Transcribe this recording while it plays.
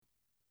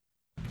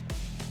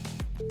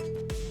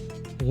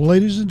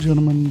Ladies and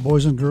gentlemen,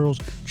 boys and girls,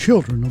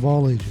 children of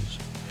all ages,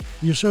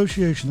 the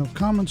Association of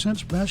Common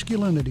Sense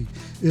Masculinity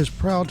is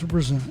proud to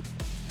present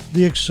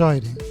the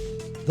exciting,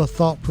 the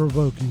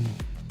thought-provoking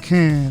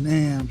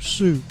Can-Am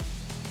Soup,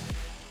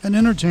 an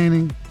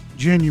entertaining,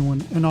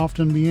 genuine, and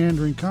often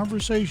meandering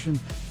conversation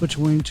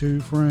between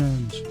two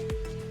friends.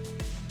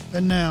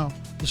 And now,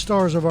 the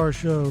stars of our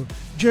show,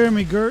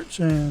 Jeremy Gertz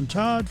and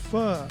Todd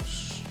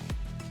Fuss.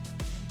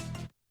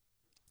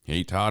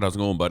 Hey, Todd, how's it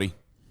going, buddy?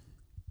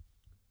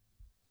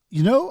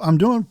 You know, I'm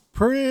doing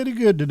pretty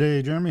good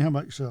today, Jeremy. How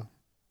about yourself?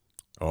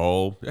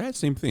 Oh, yeah,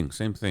 same thing.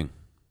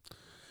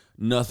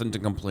 Nothing to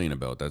complain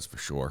about, that's for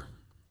sure.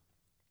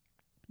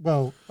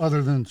 Well,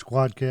 other than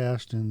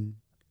Squadcast and...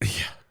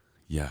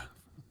 Yeah,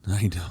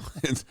 I know.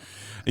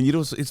 And you know,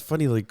 it's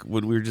funny, like,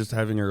 when we were just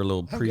having our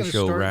little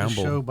pre-show ramble.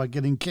 The show by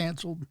getting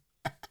canceled.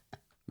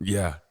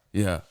 Yeah.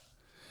 You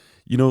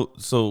know,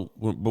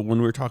 but when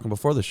we were talking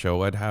before the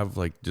show, I'd have,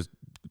 like, just,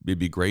 it'd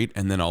be great,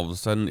 and then all of a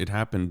sudden, it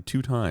happened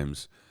 2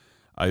 times.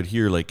 I'd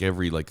hear, like,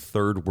 every, like,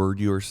 third word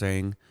you were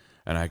saying,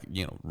 and I,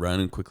 run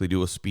and quickly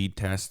do a speed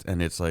test,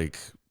 and it's, like,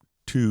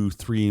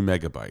 2-3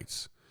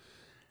 megabytes.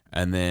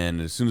 And then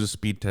as soon as the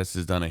speed test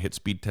is done, I hit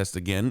speed test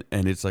again,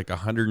 and it's, like,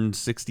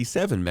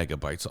 167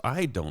 megabytes. So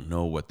I don't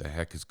know what the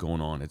heck is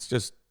going on. It's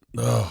just,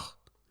 ugh.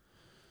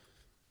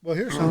 Well,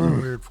 here's something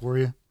weird for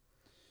you.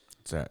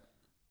 What's that?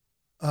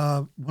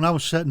 When I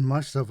was setting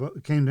my stuff up,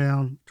 it came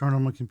down, turned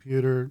on my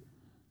computer.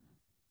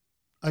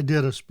 I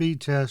did a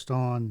speed test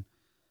on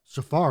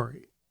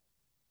Safari.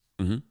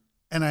 Mm-hmm.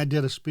 And I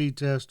did a speed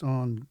test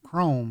on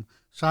Chrome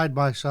side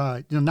by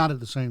side. Not at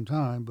the same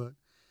time, but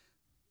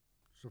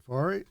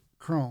Safari,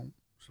 Chrome.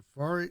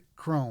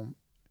 Chrome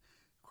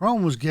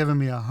was giving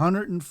me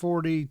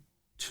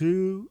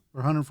 142 or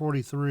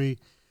 143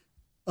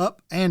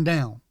 up and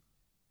down.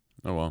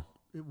 Oh, well.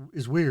 It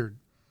is weird.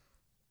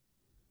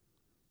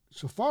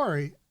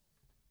 Safari,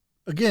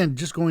 again,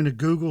 just going to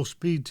Google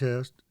speed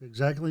test,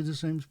 exactly the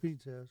same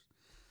speed test.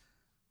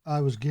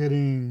 I was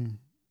getting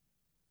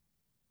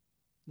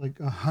like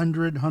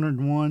 100,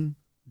 101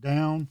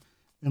 down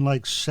and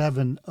like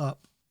 7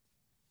 up.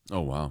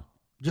 Oh, wow.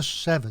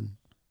 Just 7.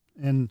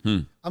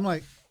 And I'm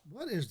like,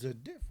 what is the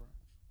difference?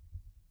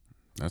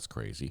 That's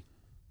crazy.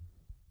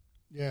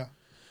 Yeah.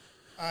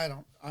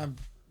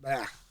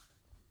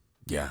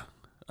 Yeah.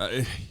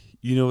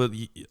 You know,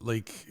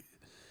 like,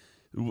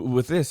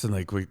 with this, and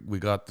like, we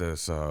got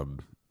this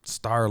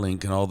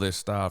Starlink and all this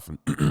stuff.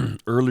 And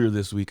earlier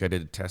this week, I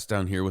did a test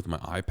down here with my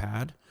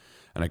iPad,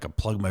 and I could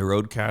plug my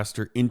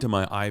Rodecaster into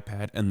my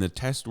iPad, and the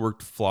test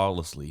worked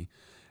flawlessly.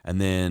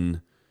 And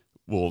then,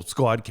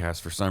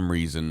 Squadcast, for some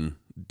reason,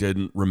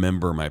 didn't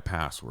remember my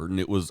password, and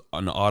it was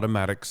an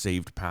automatic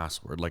saved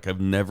password. Like,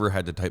 I've never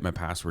had to type my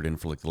password in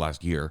for like the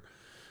last year.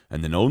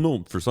 And then, oh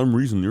no, for some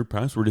reason, your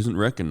password isn't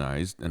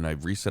recognized. And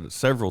I've reset it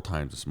several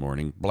times this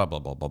morning, blah, blah,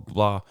 blah, blah,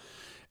 blah.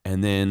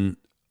 And then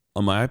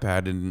on my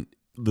iPad, and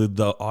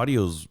the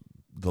audio's,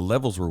 the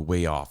levels were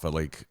way off.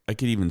 I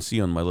could even see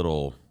on my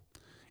little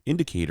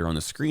indicator on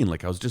the screen,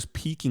 like I was just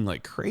peaking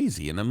like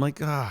crazy. And I'm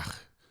like, I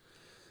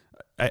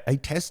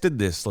tested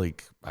this,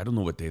 like, I don't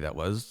know what day that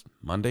was.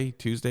 Monday,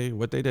 Tuesday?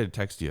 What day did I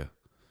text you?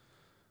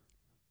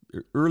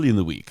 Early in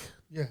the week.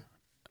 Yeah.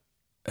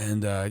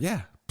 And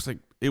it's like,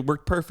 it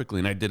worked perfectly.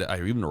 And I did it. I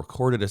even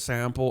recorded a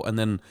sample, and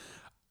then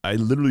I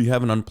literally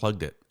haven't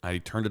unplugged it. I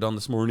turned it on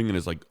this morning, and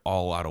it's like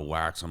all out of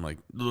whack. So I'm like,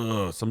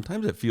 ugh.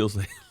 Sometimes it feels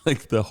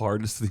like the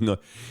hardest thing.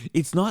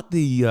 It's not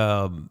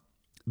the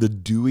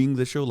doing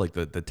the show, like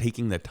the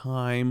taking the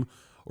time,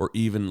 or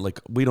even like,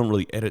 we don't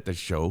really edit the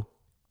show.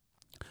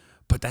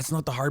 But that's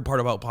not the hard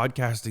part about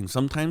podcasting.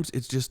 Sometimes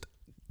it's just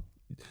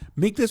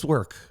make this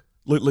work.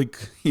 Like,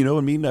 you know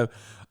what I mean?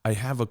 I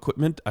have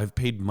equipment. I've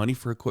paid money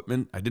for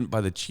equipment. I didn't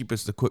buy the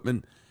cheapest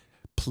equipment.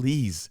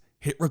 Please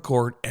hit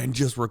record and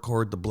just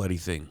record the bloody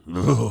thing.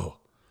 Ugh.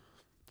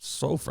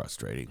 So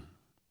frustrating.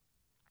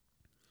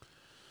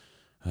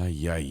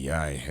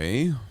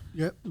 Hey?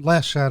 Yep.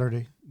 Last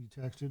Saturday, you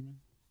texted me.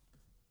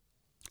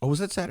 Oh, was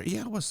that Saturday?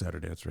 Yeah, it was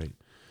Saturday. That's right.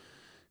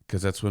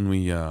 Because that's when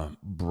we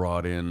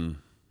brought in,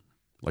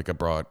 like, I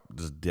brought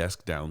this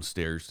desk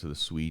downstairs to the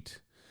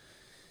suite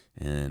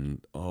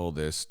and all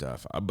this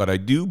stuff. But I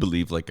do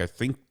believe, like, I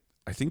think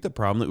the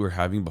problem that we were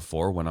having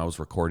before when I was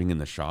recording in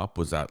the shop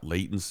was that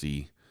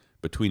latency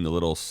between the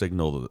little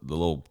signal, the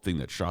little thing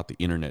that shot the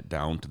internet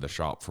down to the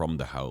shop from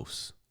the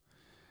house.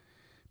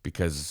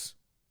 Because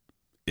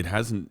it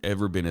hasn't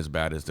ever been as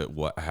bad as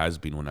what has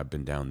been when I've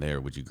been down there.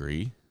 Would you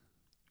agree?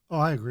 Oh,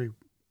 I agree.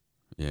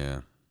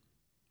 Yeah.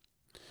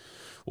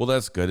 Well,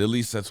 that's good. At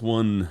least that's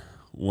one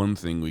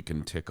thing we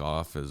can tick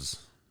off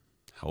as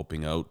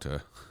helping out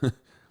to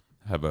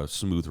have a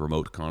smooth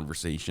remote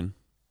conversation.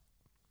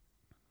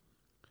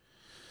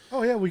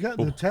 Oh, yeah, we got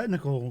the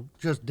technical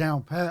just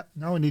down pat.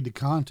 Now we need the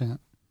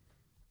content.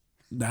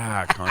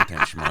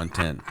 Content,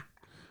 schmontent.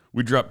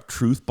 We drop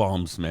truth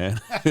bombs, man.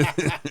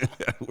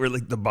 We're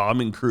like the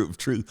bombing crew of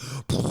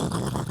truth.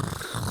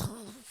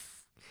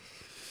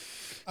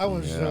 I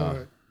was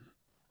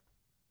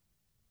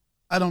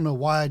I don't know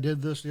why I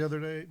did this the other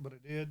day, but I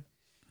did.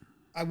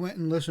 I went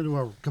and listened to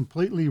a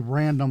completely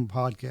random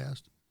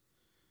podcast.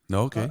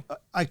 No, okay.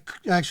 I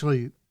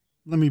actually,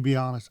 let me be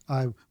honest.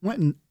 I went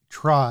and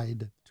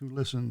tried to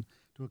listen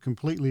to a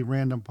completely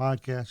random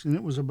podcast, and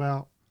it was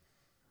about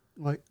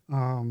like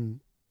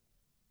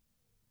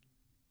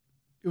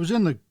it was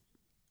in the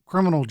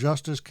criminal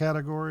justice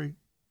category,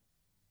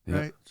 Yeah.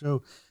 right?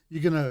 So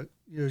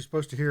you're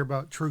supposed to hear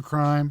about true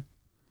crime.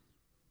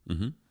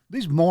 Mm-hmm.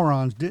 These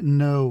morons didn't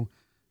know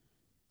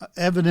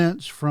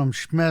evidence from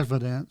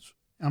schmevidence.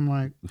 I'm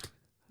like,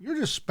 you're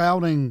just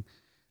spouting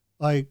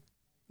like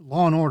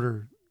Law and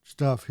Order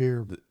stuff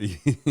here.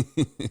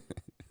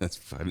 That's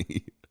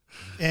funny.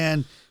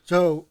 And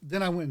so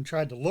then I went and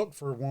tried to look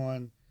for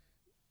one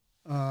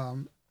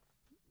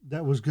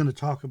that was going to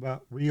talk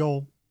about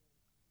real,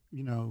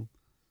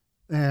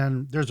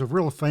 and there's a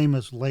real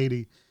famous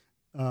lady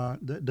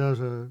that does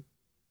a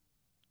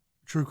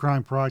true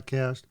crime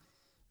podcast,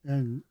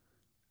 and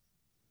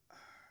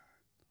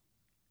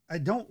I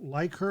don't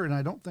like her, and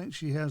I don't think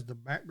she has the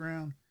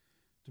background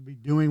to be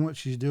doing what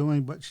she's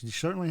doing, but she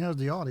certainly has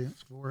the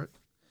audience for it,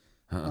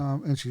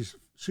 and she's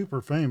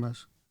super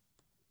famous.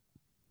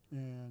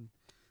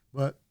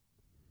 But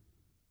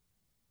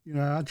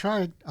I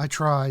tried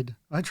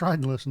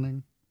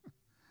listening.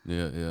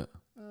 Yeah.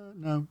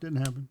 No, didn't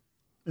happen.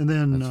 And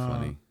then That's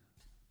funny.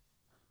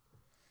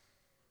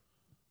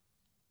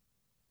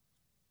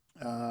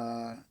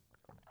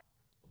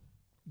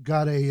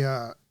 Got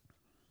a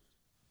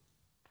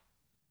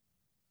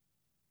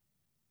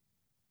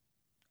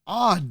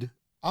odd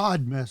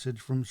message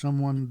from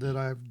someone that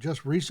I've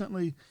just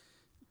recently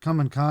come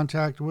in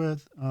contact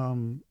with,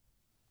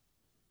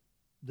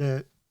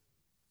 that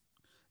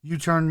you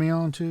turned me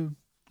on to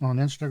on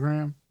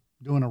Instagram,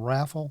 doing a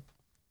raffle.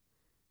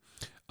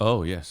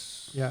 Oh,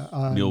 yes. Yeah.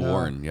 Neil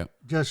Warren, yep.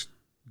 Just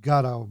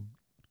got a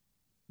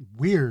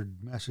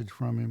weird message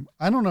from him.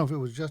 I don't know if it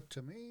was just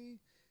to me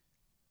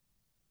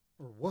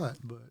or what,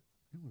 but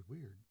it was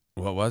weird.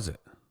 What was it?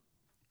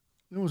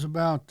 It was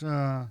about,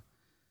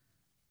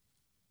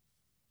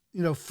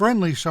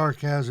 friendly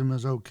sarcasm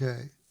is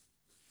okay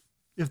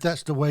if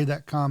that's the way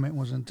that comment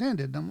was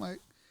intended. And I'm like,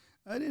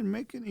 I didn't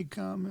make any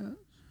comments.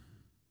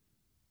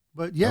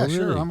 But yeah, Oh, really?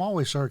 sure, I'm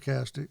always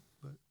sarcastic.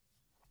 But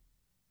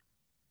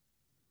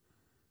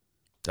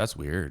That's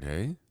weird,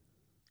 hey?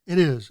 it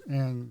is.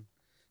 And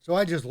so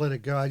I just let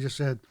it go. I just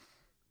said,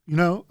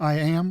 I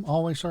am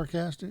always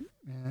sarcastic.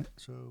 And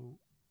so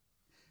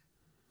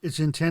it's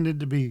intended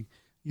to be,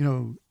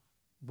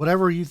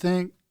 whatever you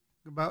think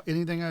about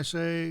anything I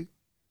say,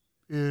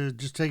 is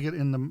just take it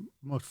in the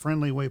most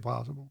friendly way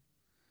possible.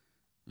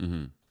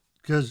 Mm-hmm.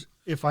 Because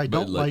if I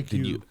don't like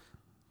did you,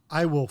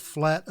 I will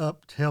flat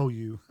up tell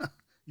you.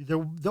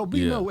 There'll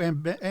be no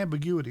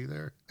ambiguity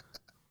there.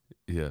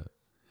 Yeah.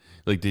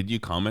 Like, did you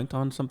comment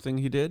on something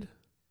he did?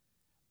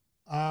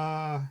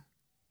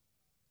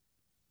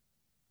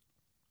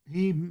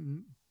 He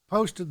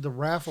posted the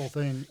raffle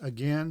thing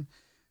again,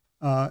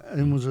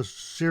 and was a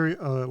series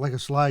like a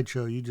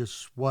slideshow. You just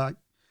swipe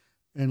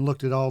and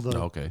looked at all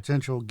the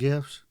potential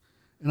gifts,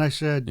 and I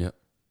said,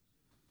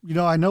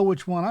 I know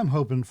which one I'm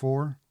hoping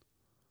for,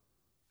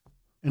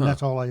 and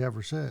that's all I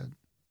ever said.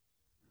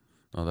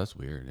 Oh, that's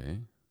weird, eh?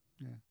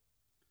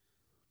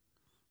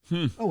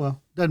 Yeah. Oh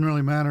well, doesn't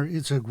really matter.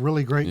 It's a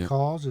really great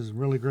cause. It's a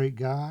really great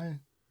guy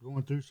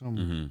going through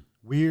some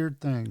weird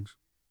things.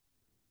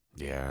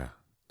 Yeah.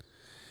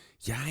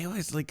 Yeah, I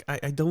always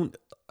I don't.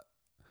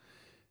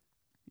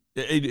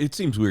 It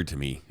seems weird to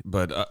me,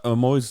 but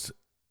I'm always.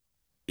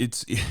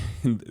 This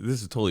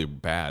is totally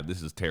bad.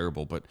 This is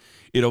terrible, but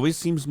it always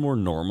seems more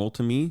normal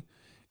to me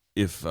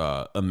if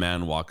a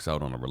man walks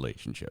out on a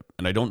relationship,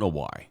 and I don't know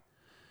why.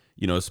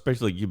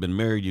 Especially you've been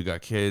married, you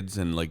got kids,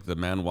 and the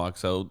man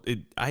walks out.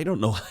 I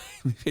don't know.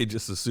 I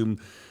just assume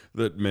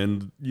that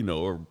men,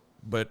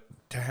 but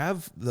to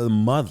have the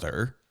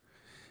mother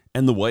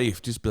and the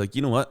wife just be like,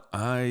 you know what?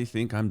 I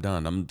think I'm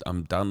done.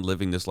 I'm done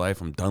living this life.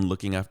 I'm done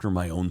looking after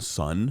my own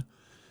son,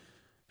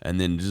 and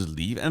then just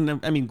leave. And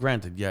I mean,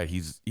 granted, yeah,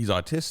 he's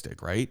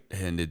autistic, right?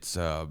 And it's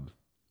a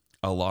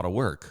lot of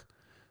work,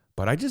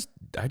 but I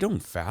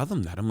don't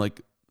fathom that. I'm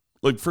like,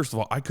 first of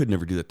all, I could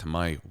never do that to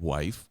my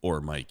wife or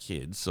my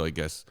kids. So I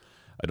guess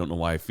I don't know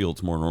why I feel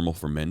it's more normal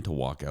for men to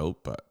walk out,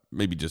 but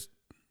maybe just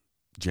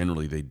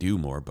generally they do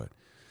more. But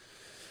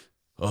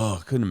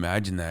I couldn't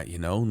imagine that,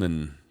 and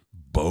then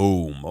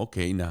boom,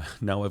 okay,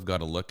 now I've got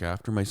to look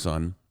after my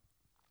son,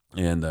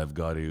 and I've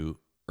got to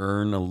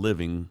earn a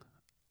living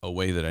a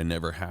way that I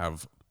never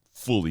have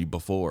fully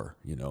before,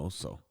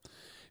 So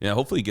yeah,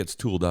 hopefully he gets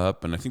tooled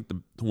up, and I think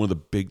one of the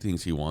big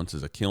things he wants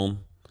is a kiln,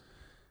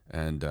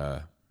 and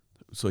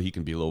so he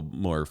can be a little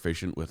more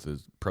efficient with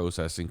his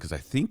processing, because I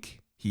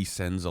think he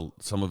sends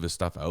some of his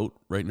stuff out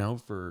right now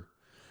for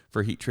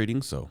heat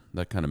treating, so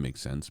that kind of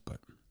makes sense. But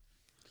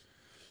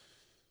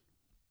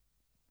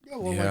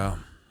yeah.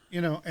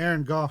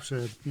 Aaron Goff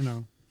said,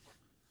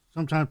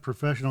 sometimes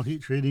professional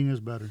heat treating is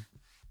better.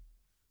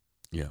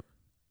 Yeah.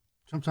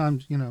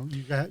 Sometimes, you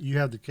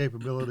have the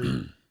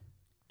capability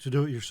to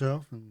do it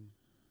yourself, and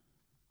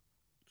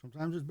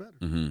Sometimes it's better.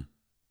 Mm-hmm.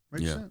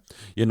 Makes Yeah. sense.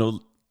 You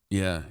know,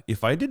 yeah.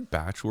 If I did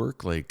batch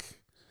work,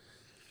 like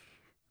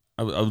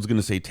I was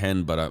gonna say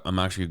 10, but I'm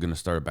actually gonna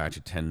start a batch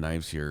of 10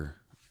 knives here,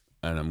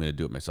 and I'm gonna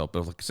do it myself.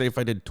 But like, say if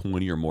I did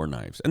 20 or more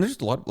knives, and there's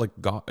a lot like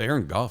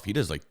Aaron Goff, he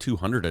does like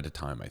 200 at a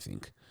time, I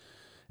think.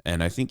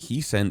 And I think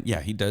he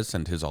does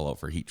send his all out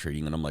for heat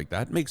treating, and I'm like,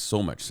 that makes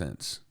so much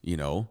sense, you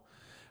know.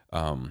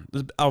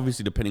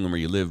 Obviously depending on where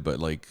you live, but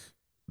like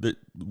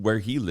where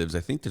he lives, I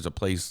think there's a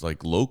place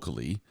like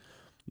locally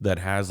that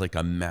has like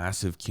a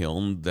massive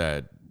kiln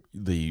that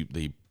the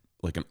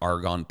like an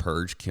argon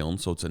purge kiln,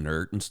 so it's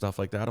inert and stuff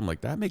like that. I'm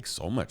like, that makes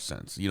so much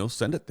sense. You know,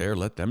 send it there,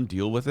 let them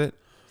deal with it,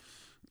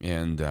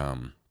 and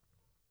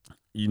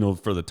you know,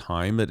 for the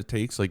time that it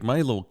takes. Like my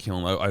little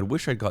kiln, I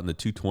wish I'd gotten the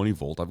 220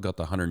 volt. I've got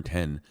the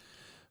 110.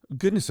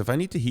 Goodness, if I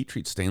need to heat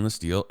treat stainless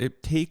steel,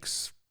 it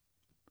takes,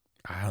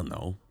 I don't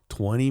know,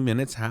 20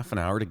 minutes, half an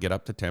hour to get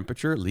up to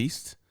temperature at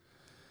least.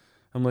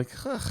 I'm like,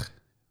 ugh,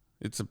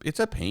 it's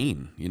a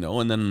pain, you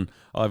know. And then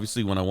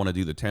obviously when I want to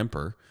do the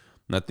temper,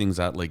 that thing's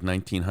at like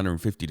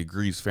 1950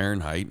 degrees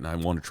Fahrenheit, and I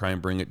want to try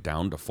and bring it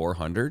down to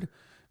 400.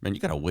 Man,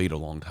 you gotta wait a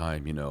long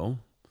time, you know.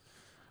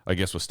 I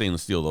guess with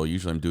stainless steel though,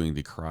 usually I'm doing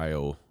the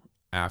cryo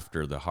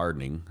after the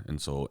hardening,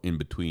 and so in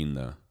between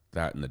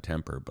that and the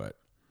temper. But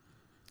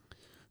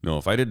no,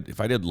 if I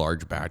did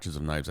large batches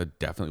of knives, I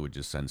definitely would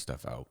just send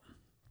stuff out.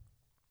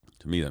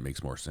 To me, that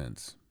makes more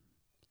sense.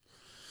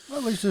 Well,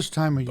 at least this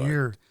time of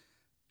year,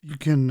 you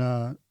can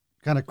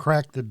kind of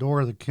crack the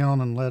door of the kiln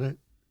and let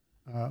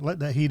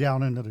that heat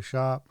out into the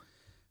shop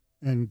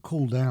and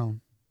cool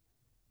down.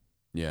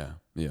 Yeah,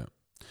 yeah.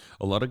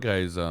 A lot of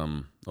guys.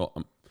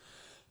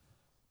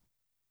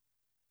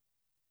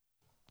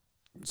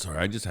 Sorry,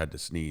 I just had to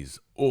sneeze.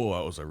 Oh,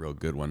 that was a real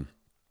good one.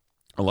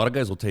 A lot of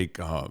guys will take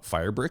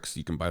fire bricks.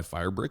 You can buy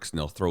fire bricks, and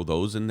they'll throw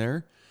those in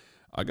there.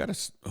 I gotta.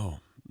 Oh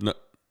no.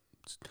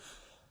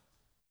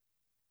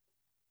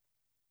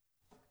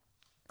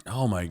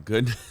 Oh my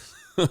goodness.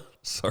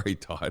 Sorry,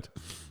 Todd.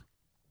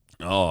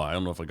 Oh, I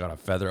don't know if I got a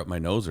feather up my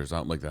nose or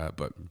something like that,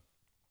 but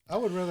I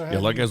would rather have yeah,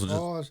 like you guys will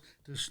pause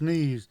to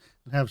sneeze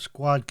than have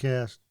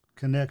Squadcast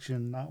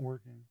connection not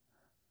working.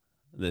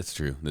 That's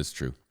true. That's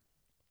true.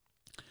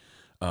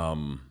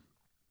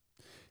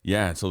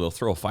 Yeah, so they'll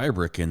throw a fire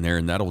brick in there,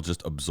 and that'll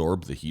just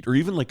absorb the heat, or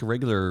even like a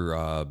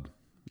regular,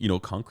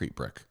 concrete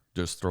brick.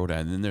 Just throw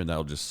that in there, and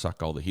that'll just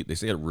suck all the heat. They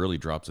say it really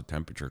drops the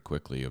temperature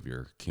quickly of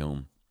your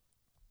kiln.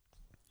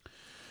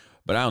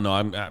 But I don't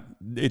know.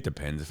 It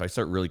depends. If I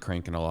start really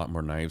cranking a lot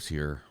more knives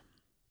here,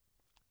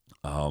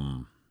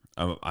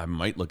 I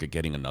might look at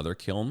getting another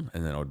kiln,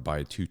 and then I would buy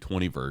a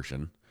 220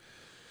 version,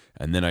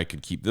 and then I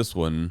could keep this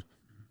one,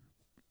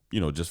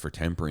 just for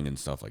tempering and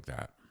stuff like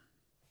that.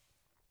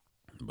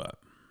 But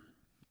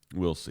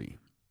we'll see.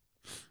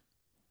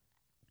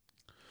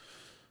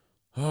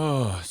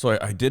 Oh, so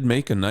I did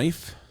make a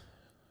knife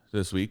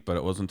this week, but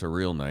it wasn't a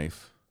real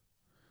knife.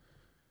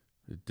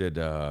 It did.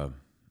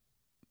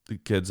 The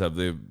kids have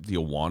the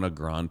Awana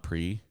Grand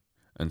Prix,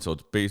 and so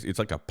it's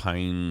like a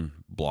pine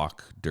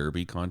block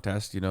derby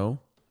contest,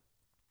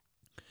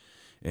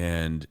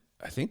 And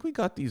I think we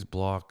got these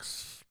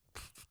blocks.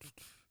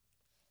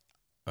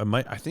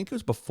 I think it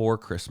was before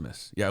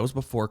Christmas. Yeah, it was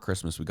before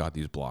Christmas we got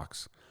these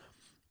blocks.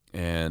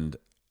 And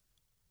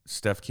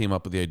Steph came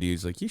up with the idea.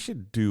 He's like, you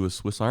should do a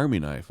Swiss Army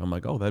knife. I'm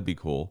like, oh, that'd be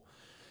cool.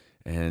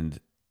 And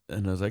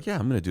I was like, yeah,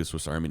 I'm going to do a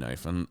Swiss Army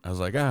knife. And I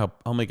was like,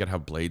 I'll make it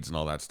have blades and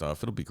all that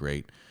stuff. It'll be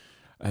great.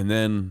 And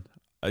then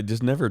I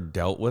just never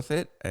dealt with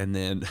it. And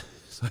then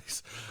so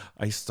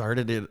I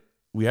started it.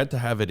 We had to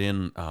have it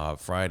in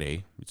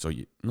Friday. So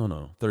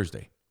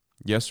Thursday.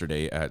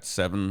 Yesterday at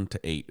 7 to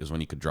 8 is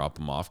when you could drop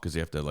them off, because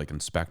you have to like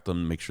inspect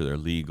them, make sure they're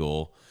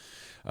legal.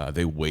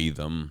 They weigh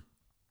them.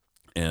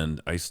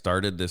 And I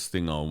started this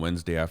thing on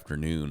Wednesday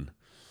afternoon,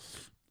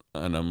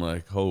 and I'm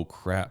like, oh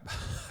crap,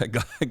 I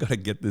got to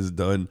get this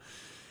done.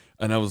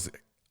 And I was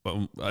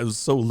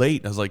so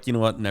late. I was like, you know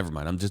what? Never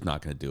mind. I'm just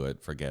not going to do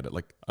it. Forget it.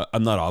 Like,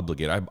 I'm not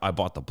obligated. I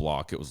bought the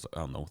block. It was, I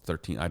don't know,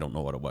 13. I don't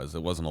know what it was.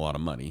 It wasn't a lot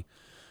of money.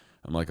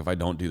 I'm like, if I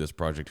don't do this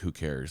project, who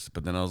cares?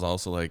 But then I was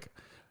also like,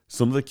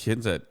 some of the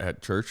kids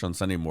at church on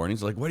Sunday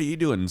mornings, like, what are you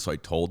doing? And so I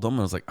told them,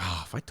 I was like,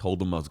 if I told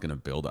them I was going to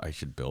build it, I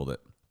should build it.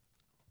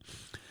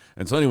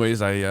 And so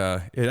anyways,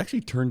 it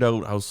actually turned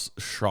out, I was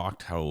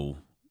shocked how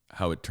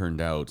it turned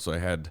out. So I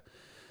had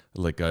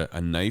like a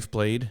knife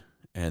blade,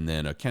 and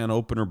then a can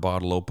opener,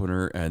 bottle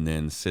opener, and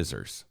then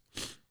scissors.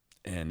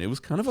 And it was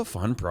kind of a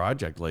fun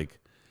project,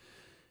 like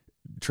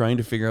trying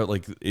to figure out,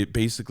 like, it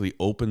basically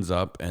opens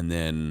up, and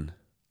then,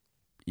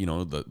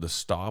 the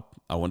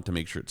stop, I want to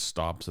make sure it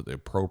stops at the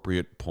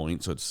appropriate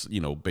point. So it's,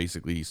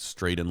 basically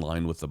straight in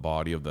line with the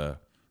body of the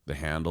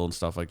handle and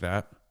stuff like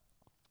that.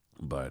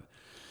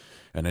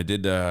 And I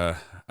did, I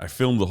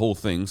filmed the whole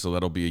thing, so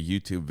that'll be a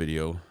YouTube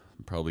video.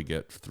 Probably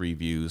get 3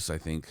 views, I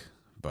think.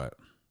 But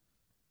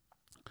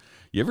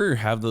you ever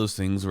have those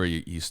things where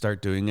you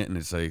start doing it and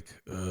it's like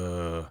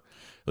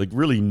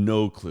really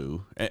no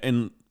clue?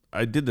 And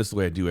I did this the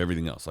way I do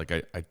everything else. Like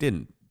I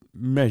didn't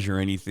measure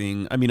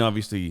anything. I mean,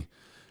 obviously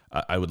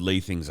I would lay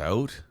things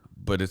out,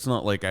 but it's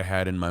not like I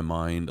had in my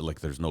mind,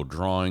 like there's no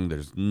drawing,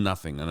 there's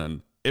nothing. And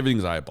then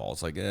everything's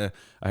eyeballs. Like, I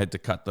had to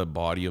cut the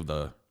body of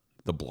the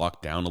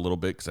block down a little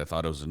bit because I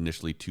thought it was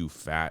initially too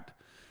fat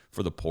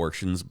for the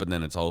portions. But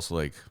then it's also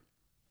like,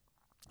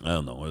 I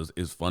don't know, it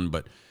was fun.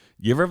 But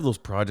you ever have those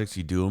projects,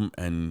 you do them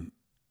and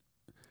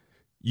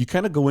you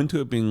kind of go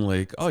into it being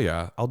like, oh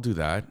yeah, I'll do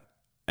that.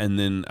 And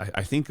then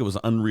I think it was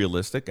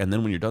unrealistic. And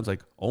then when you're done, it's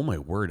like, oh my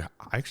word,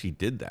 I actually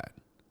did that.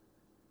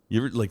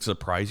 You ever like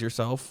surprise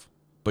yourself,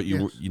 but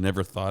Yes. you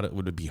never thought it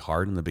would be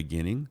hard in the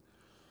beginning?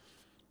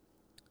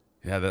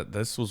 Yeah,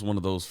 this was one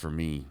of those for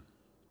me.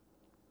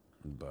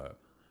 But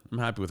I'm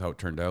happy with how it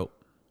turned out.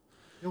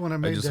 Yeah, when I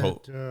made just that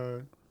hope-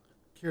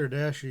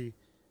 Kiradashi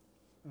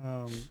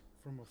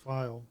from a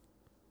file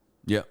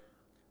Yeah.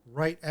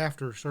 right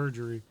after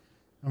surgery,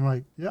 I'm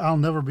like, yeah, I'll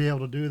never be able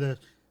to do this.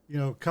 You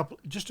know, a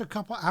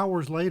couple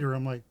hours later,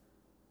 I'm like,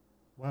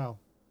 wow.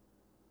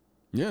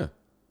 Yeah.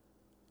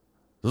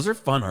 Those are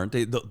fun, aren't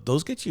they?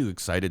 Those get you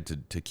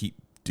excited to keep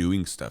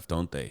doing stuff,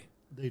 don't they?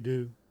 They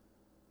do.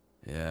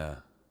 Yeah.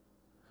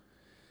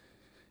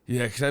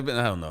 Yeah, because I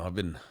don't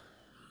know,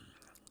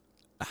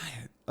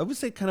 I would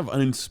say kind of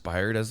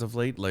uninspired as of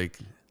late. Like,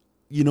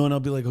 and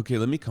I'll be like, okay,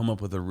 let me come up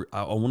with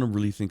I want to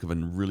really think of a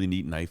really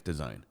neat knife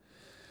design.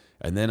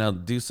 And then I'll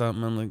do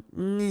something, I'm like,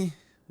 meh.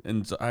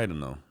 And so I don't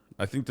know.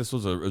 I think this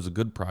was a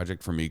good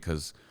project for me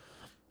because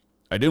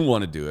I didn't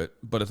want to do it,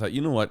 but I thought, you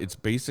know what? It's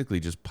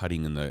basically just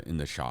putting in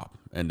the shop.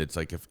 And it's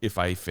like, if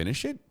I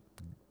finish it,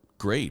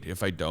 great.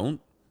 If I don't,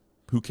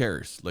 who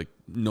cares? Like,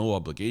 no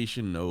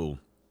obligation, no.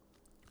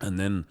 And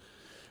then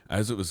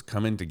as it was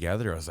coming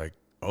together, I was like,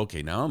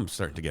 okay, now I'm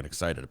starting to get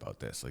excited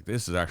about this. Like,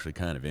 this is actually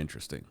kind of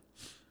interesting.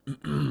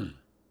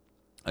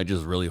 I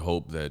just really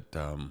hope that,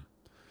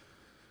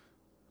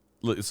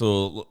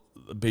 so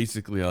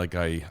basically, like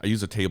I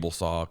use a table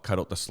saw, cut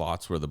out the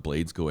slots where the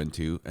blades go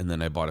into, and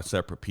then I bought a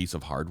separate piece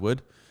of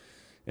hardwood,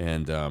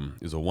 and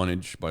it was a 1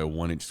 inch by a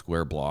 1 inch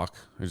square block.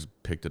 I just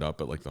picked it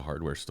up at like the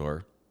hardware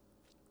store,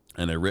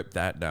 and I ripped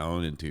that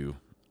down into,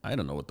 I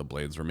don't know what the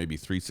blades were, maybe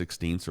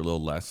 3/16 or a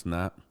little less than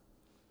that,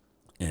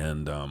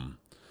 and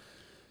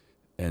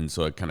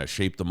so I kind of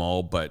shaped them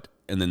all,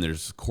 and then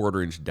there's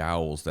 1/4 inch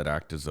dowels that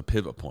act as a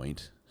pivot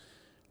point.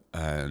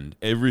 And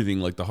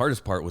everything, like the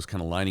hardest part was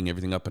kind of lining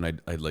everything up, and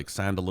I'd like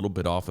sand a little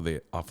bit off of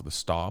the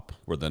stop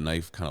where the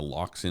knife kind of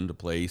locks into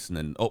place, and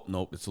then oh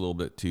nope, it's a little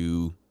bit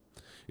too,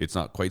 it's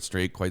not quite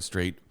straight.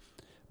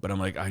 But I'm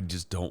like, I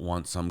just don't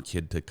want some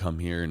kid to come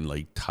here and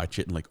like touch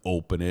it and like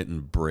open it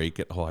and break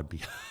it. Oh, I'd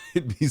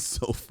be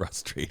so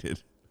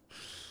frustrated.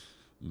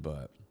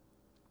 But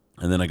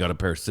and then I got a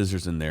pair of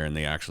scissors in there, and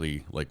they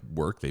actually like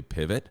work. They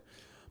pivot,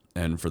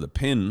 and for the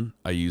pin,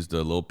 I used a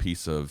little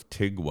piece of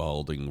TIG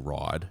welding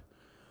rod.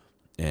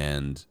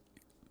 And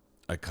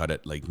I cut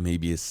it like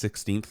maybe a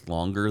 1/16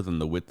 longer than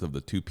the width of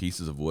the two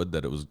pieces of wood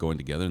that it was going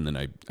together. And then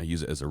I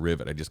use it as a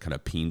rivet. I just kind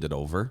of peened it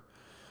over.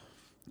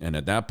 And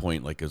at that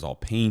point, like it was all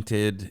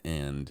painted,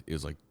 and it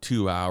was like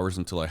 2 hours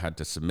until I had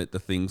to submit the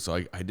thing. So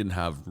I didn't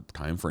have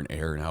time for an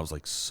error, and I was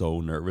like so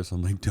nervous.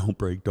 I'm like, don't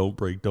break.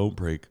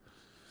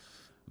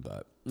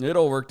 But it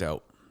all worked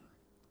out.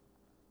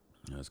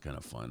 It was kind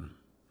of fun.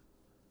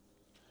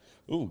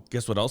 Oh,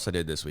 guess what else I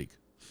did this week?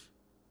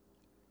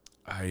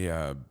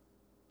 I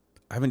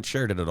haven't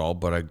shared it at all,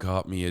 but I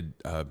got me an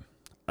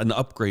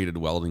upgraded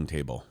welding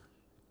table.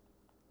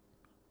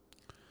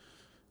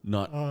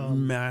 Not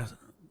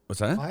What's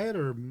that? Buy it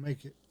or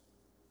make it?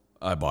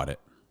 I bought it.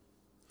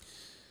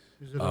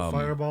 Is it a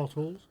Fireball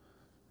Tools?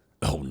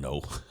 Oh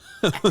no!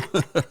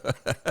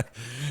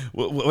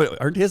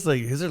 Aren't his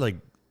are like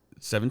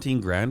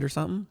 17 grand or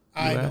something?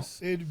 I know.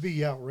 US? It'd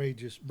be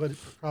outrageous, but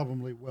it's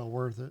probably well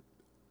worth it.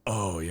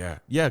 Oh yeah.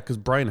 Because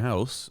Brian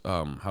House,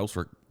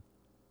 Housework,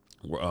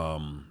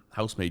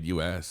 Housemade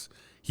US,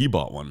 he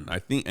bought one, I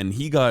think, and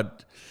he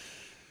got,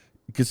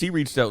 because he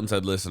reached out and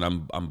said, listen,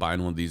 I'm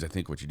buying one of these. I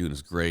think what you're doing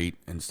is great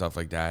and stuff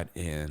like that.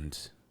 And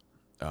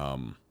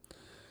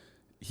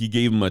he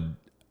gave him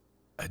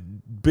a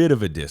bit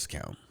of a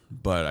discount,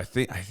 but I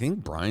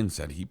think Brian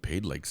said he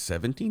paid like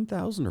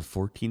 17,000 or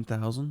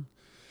 14,000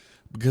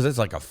 because it's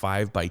like a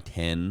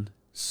 5x10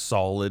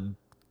 solid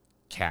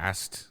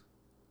cast.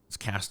 It's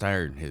cast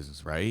iron,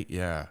 his, right?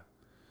 Yeah.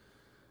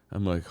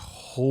 I'm like,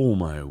 oh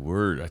my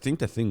word. I think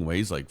the thing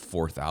weighs like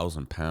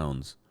 4,000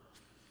 pounds.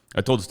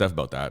 I told Steph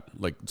about that.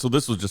 Like, so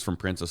this was just from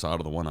Princess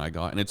Auto, the one I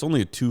got, and it's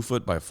only a 2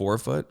 foot by 4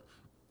 foot.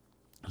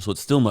 So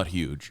it's still not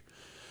huge,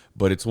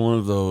 but it's one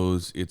of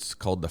those, it's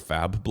called the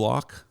Fab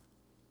Block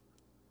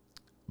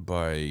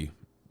by,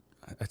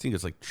 I think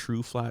it's like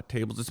True Flat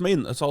Tables.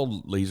 It's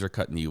all laser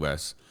cut in the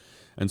US.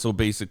 And so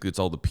basically it's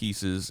all the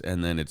pieces,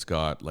 and then it's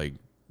got like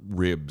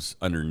ribs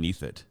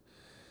underneath it.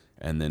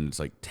 And then it's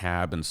like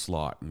tab and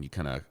slot, and you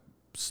kind of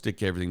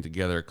stick everything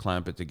together,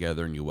 clamp it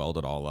together, and you weld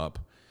it all up.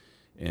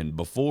 And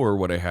before,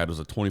 what I had was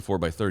a 24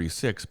 by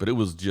 36, but it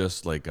was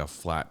just like a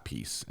flat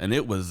piece. And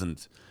it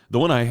wasn't, the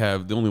one I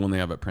have, the only one they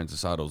have at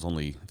Princess Auto is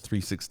only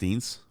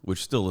 3/16,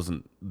 which still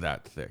isn't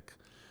that thick.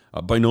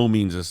 By no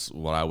means is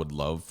what I would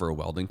love for a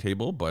welding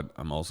table, but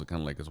I'm also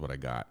kind of like, is what I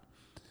got.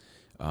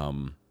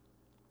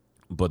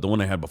 But the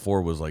one I had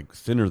before was like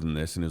thinner than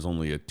this, and it was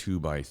only a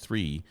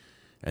 2x3.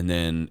 And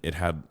then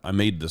I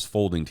made this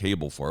folding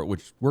table for it,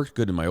 which worked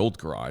good in my old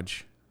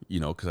garage,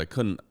 because I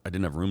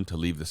didn't have room to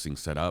leave this thing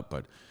set up.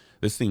 But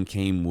this thing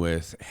came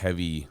with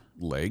heavy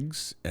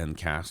legs and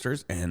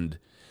casters. And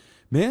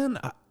man,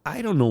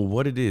 I don't know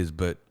what it is,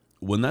 but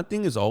when that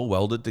thing is all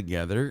welded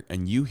together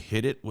and you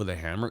hit it with a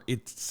hammer,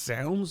 it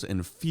sounds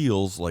and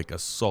feels like a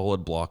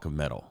solid block of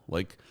metal.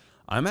 Like,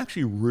 I'm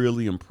actually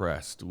really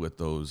impressed with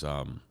those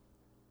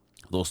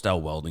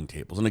style welding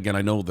tables. And again,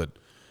 I know that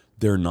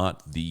they're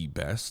not the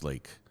best,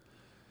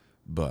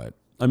 but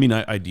I mean,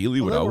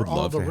 ideally, what I would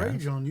love to have. They were all the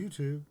rage on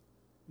YouTube.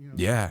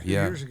 Yeah.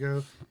 Years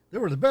ago, they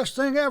were the best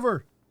thing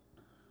ever.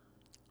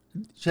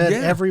 Said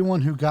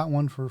everyone who got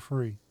one for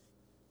free.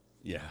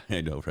 Yeah,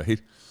 I know, right?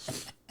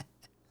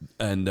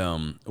 And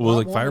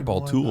like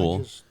Fireball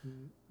Tool.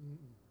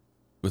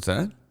 What's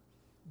that?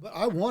 But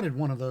I wanted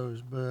one of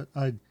those, but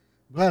I'm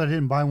glad I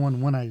didn't buy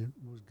one when I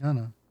was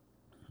gonna.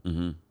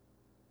 Mm-hmm.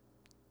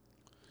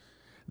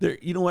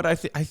 You know what? I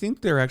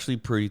think they're actually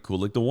pretty cool.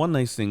 Like, the one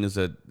nice thing is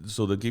that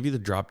they'll give you the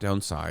drop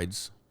down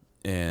sides,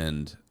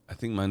 and I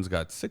think mine's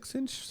got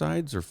 6-inch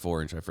sides or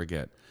 4-inch, I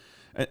forget.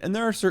 And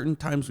there are certain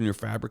times when you're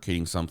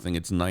fabricating something,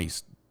 it's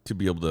nice to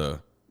be able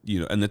to,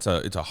 and it's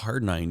a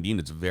hard 90 and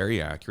it's very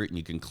accurate and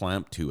you can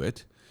clamp to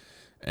it.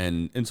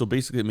 And so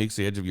basically it makes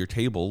the edge of your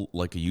table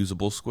like a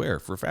usable square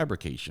for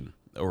fabrication.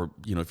 Or,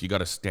 if you got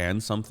to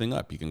stand something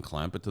up, you can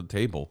clamp it to the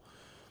table.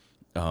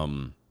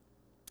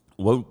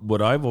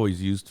 What I've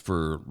always used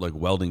for like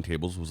welding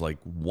tables was like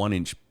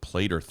 1-inch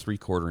plate or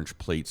 3/4-inch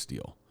plate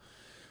steel.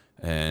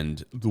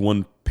 And the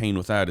one pain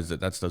with that is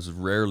that stuff's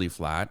rarely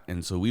flat.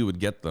 And so we would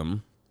get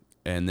them,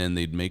 and then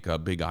they'd make a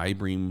big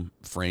I-beam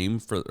frame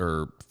for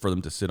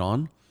them to sit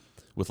on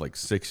with like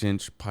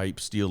 6-inch pipe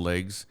steel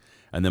legs.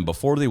 And then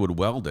before they would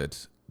weld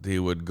it, they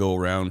would go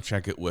around,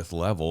 check it with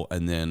level,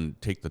 and then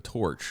take the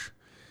torch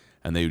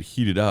and they would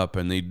heat it up,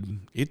 and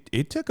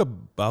it took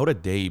about a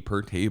day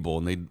per table,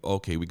 and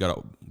we got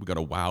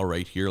a wow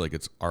right here, like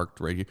it's arced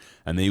right here,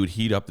 and they would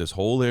heat up this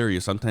whole area.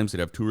 Sometimes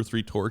they'd have 2 or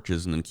 3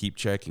 torches and then keep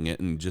checking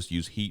it and just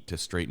use heat to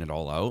straighten it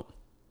all out.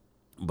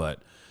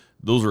 But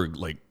those are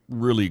like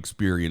really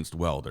experienced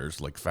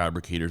welders, like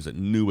fabricators that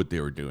knew what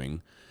they were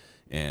doing.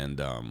 And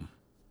I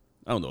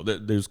don't know,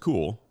 that was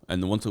cool.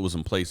 And then once it was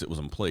in place, I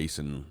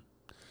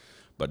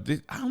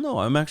don't know,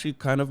 I'm actually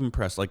kind of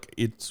impressed. Like,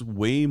 it's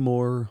way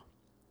more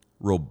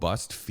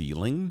robust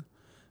feeling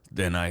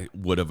than I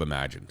would have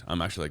imagined.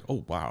 I'm actually like,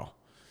 oh wow.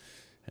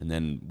 And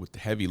then with the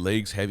heavy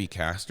legs, heavy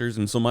casters,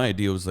 and so my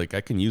idea was like, I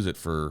can use it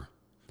for,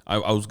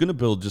 I was gonna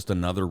build just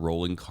another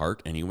rolling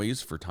cart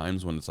anyways for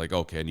times when it's like,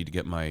 okay, I need to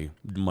get my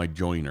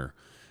joiner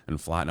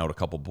and flatten out a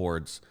couple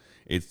boards.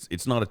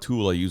 It's not a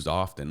tool I use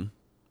often,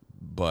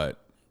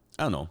 but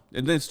I don't know.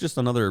 And it's just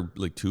another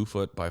like 2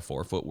 foot by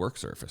 4 foot work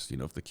surface.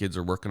 If the kids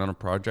are working on a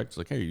project, it's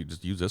like, hey, you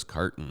just use this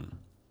cart and.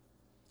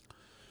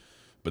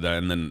 But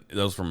then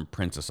that was from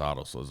Princess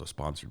Auto, so it was a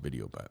sponsored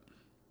video. But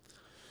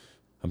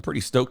I'm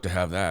pretty stoked to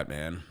have that,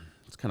 man.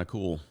 It's kind of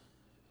cool.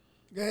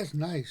 Yeah, it's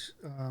nice.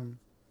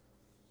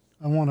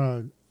 I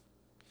want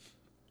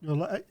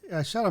to.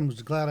 I said I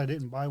was glad I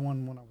didn't buy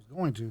one when I was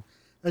going to.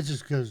 That's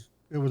just because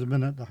it would have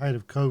been at the height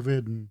of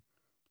COVID and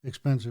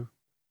expensive.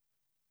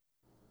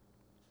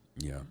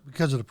 Yeah.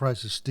 Because of the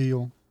price of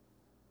steel.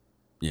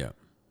 Yeah.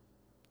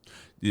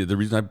 Yeah. The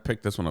reason I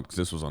picked this one up because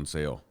this was on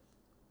sale.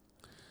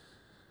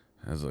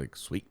 I was like,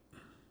 sweet.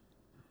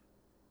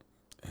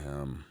 It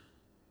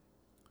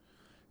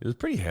was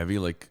pretty heavy.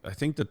 Like, I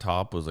think the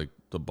top was like,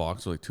 the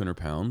box was like 200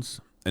 pounds.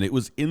 And it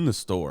was in the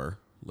store,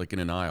 like in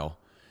an aisle.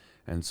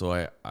 And so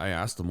I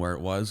asked them where it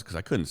was because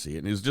I couldn't see it.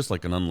 And it was just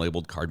like an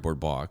unlabeled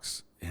cardboard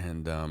box.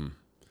 And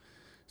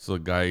so the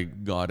guy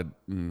got it.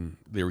 And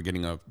they were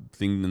getting a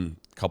thing, and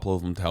a couple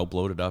of them to help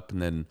load it up.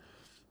 And then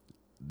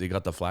they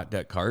got the flat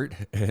deck cart.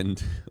 And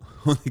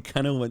when they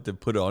kind of went to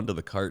put it onto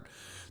the cart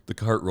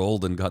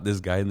rolled and got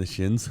this guy in the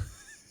shins.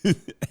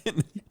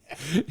 And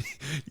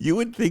you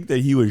would think that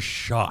he was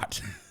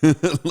shot.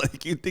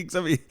 Like, you'd think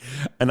somebody,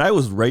 and I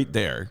was right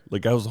there.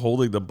 Like, I was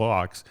holding the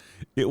box.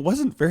 It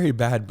wasn't very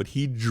bad, but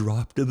he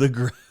dropped to the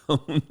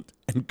ground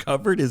and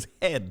covered his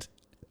head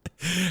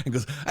and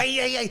goes,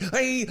 hey.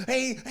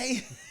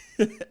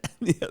 And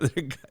the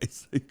other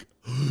guy's like,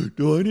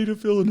 do I need to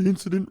fill an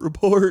incident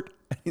report?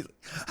 And he's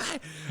like, hi.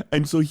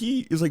 And so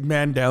he is like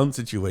man down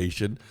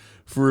situation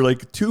for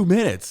like 2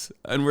 minutes.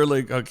 And we're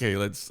like, okay,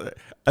 let's,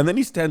 and then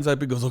he stands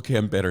up and goes, okay,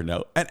 I'm better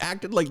now. And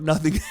acted like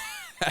nothing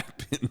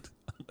happened.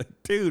 I'm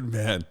like, dude,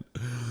 man,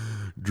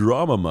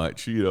 drama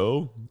much,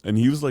 And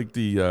he was like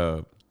he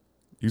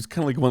was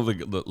kind of like one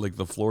of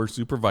the floor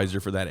supervisor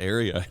for that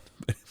area.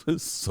 It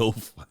was so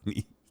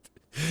funny.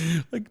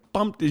 Like,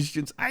 bumped his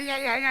shins,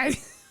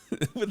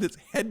 with his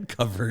head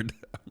covered.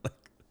 I'm like,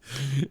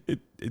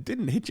 it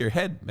didn't hit your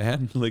head,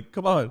 man. Like,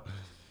 come on.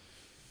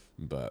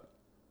 But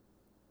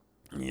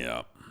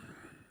yeah,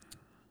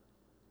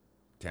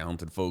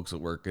 talented folks that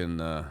work in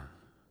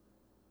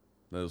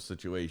those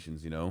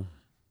situations, Yeah.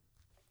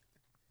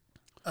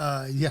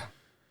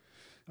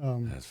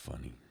 That's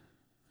funny.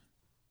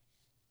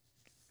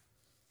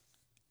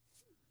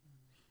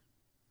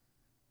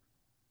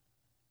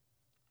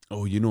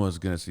 Oh, you know, I was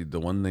gonna see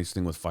the one nice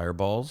thing with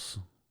Fireballs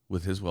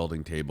with his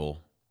welding table,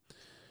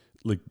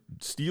 like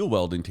steel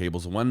welding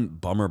tables. One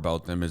bummer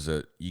about them is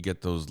that you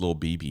get those little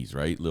BBs,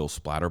 right? Little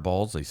splatter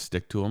balls. They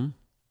stick to them.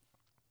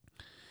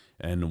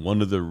 And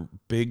one of the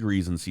big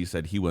reasons he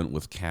said he went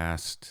with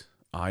cast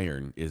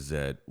iron is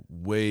that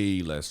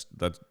way less.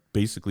 That's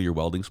basically your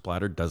welding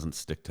splatter doesn't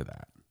stick to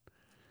that.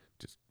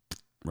 Just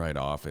right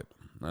off it.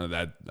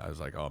 That I was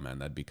like, oh man,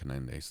 that'd be kind of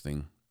a nice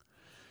thing.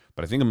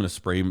 But I think I'm gonna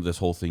spray this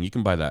whole thing. You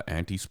can buy that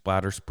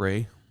anti-splatter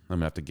spray. I'm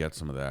gonna have to get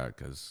some of that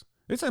because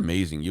it's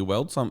amazing. You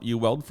weld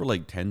for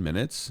like 10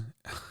 minutes.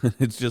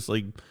 It's just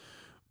like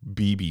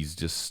BBs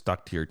just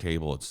stuck to your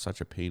table. It's such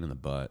a pain in the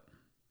butt.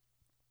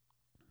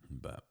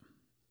 But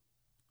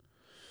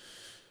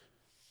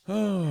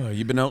oh,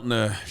 you been out in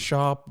the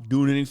shop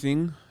doing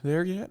anything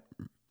there yet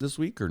this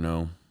week or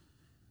no?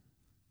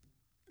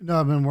 No,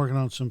 I've been working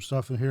on some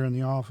stuff in here in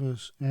the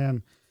office,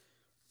 and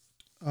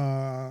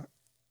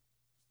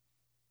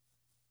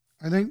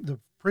I think the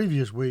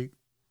previous week,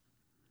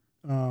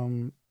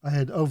 I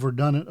had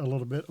overdone it a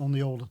little bit on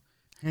the old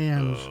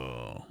hands,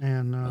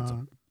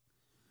 and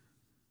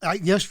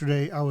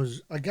yesterday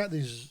I got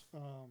these.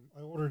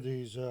 I ordered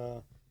these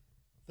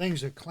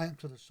things that clamp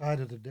to the side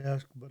of the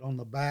desk, but on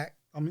the back.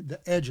 I mean, the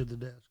edge of the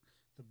desk,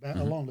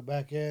 along the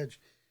back edge,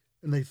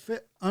 and they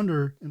fit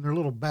under in their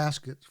little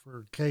baskets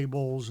for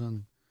cables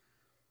and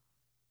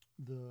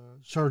the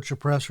surge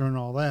suppressor and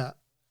all that.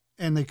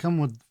 And they come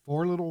with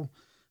 4 little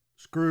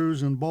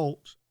screws and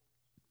bolts.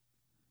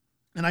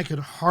 And I could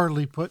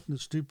hardly put the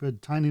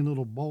stupid tiny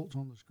little bolts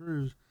on the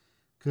screws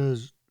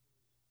because,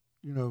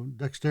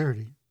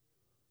 dexterity.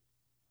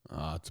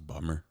 Ah, it's a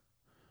bummer.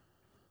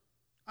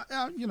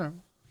 I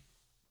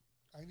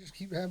just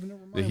keep having to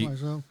remind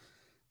myself.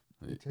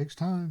 It takes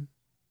time.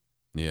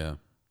 Yeah.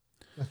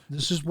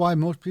 This is why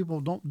most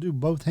people don't do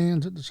both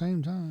hands at the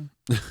same time.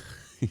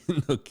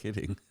 No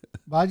kidding.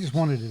 But I just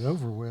wanted it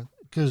over with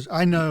because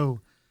I know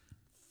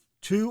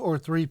 2 or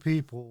 3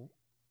 people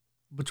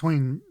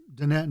between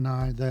Danette and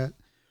I that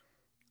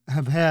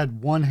have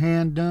had one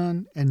hand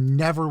done and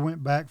never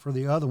went back for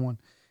the other one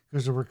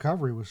because the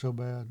recovery was so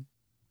bad.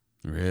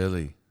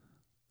 Really?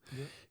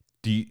 Yep.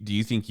 Do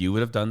you think you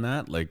would have done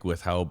that, like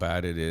with how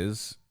bad it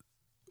is?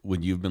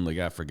 When you've been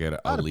like, forget it,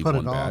 I'll leave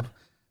one bad.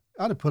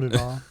 I'd have put it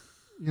off,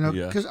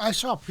 because I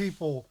saw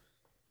people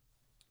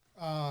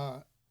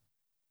that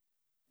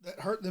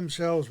hurt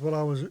themselves while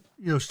I was,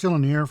 still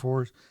in the Air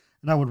Force,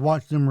 and I would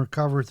watch them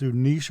recover through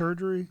knee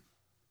surgery,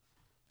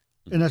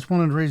 and that's one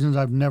of the reasons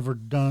I've never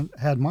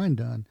had mine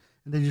done,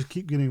 and they just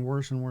keep getting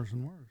worse and worse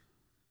and worse.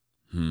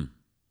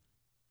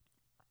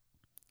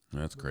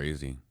 That's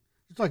crazy.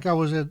 It's like I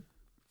was at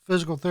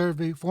physical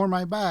therapy for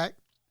my back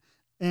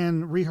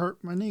and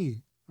re-hurt my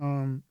knee.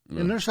 And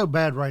they're so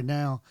bad right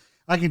now,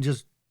 I can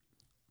just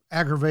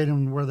aggravate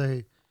them where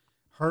they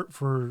hurt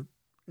for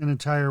an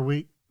entire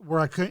week, where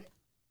I can't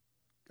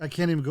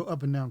even go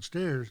up and down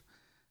stairs,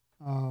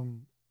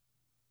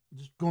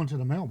 just going to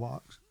the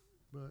mailbox.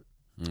 But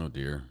oh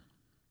dear.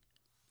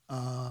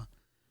 And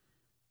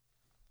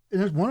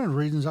it's one of the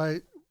reasons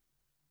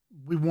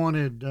we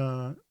wanted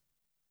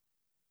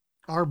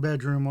our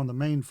bedroom on the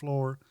main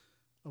floor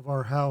of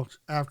our house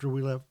after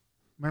we left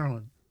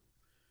Maryland.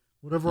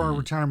 Whatever our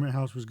retirement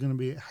house was going to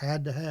be, it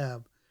had to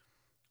have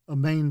a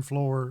main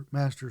floor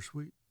master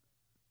suite.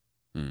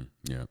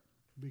 Yeah.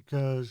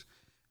 Because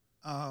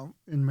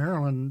in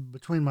Maryland,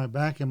 between my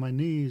back and my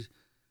knees,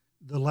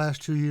 the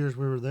last 2 years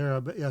we were there,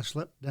 I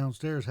slept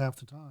downstairs half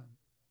the time.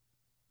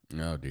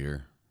 Oh,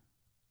 dear.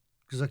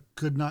 Because I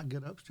could not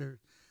get upstairs,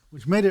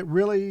 which made it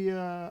really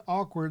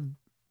awkward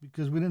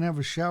because we didn't have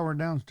a shower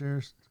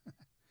downstairs.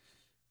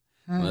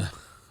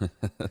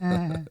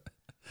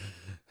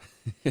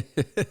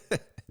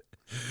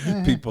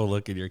 People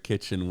look at your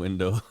kitchen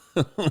window.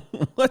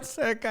 What's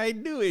that guy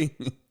doing?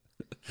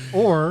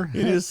 Or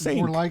it is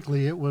more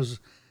likely it was,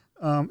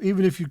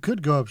 even if you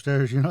could go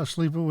upstairs, you're not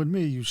sleeping with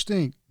me. You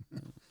stink.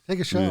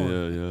 Take a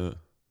shower. Yeah.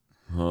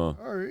 Huh.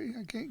 Sorry,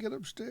 I can't get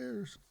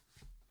upstairs.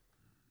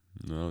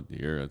 Oh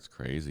dear, that's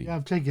crazy. Yeah,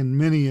 I've taken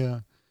many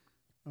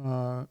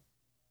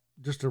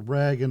just a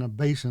rag and a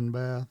basin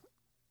bath.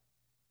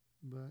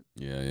 But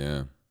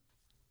yeah.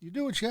 You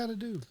do what you got to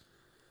do.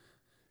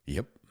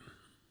 Yep.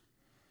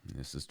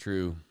 This is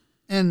true.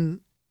 And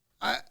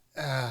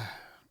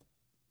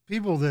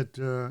people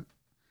that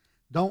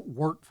don't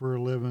work for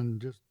a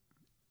living,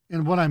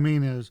 and what I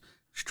mean is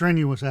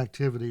strenuous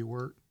activity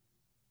work.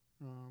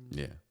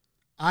 Yeah.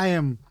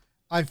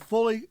 I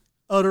fully,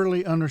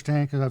 utterly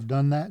understand, because I've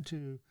done that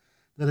too,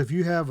 that if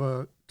you have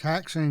a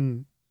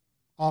taxing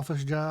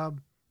office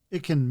job,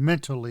 it can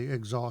mentally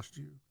exhaust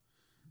you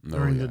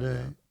during the day.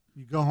 Yeah.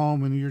 You go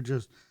home and you're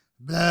just,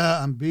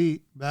 I'm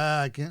beat,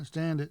 I can't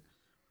stand it.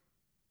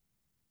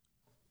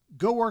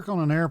 Go work on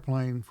an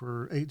airplane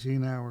for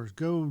 18 hours.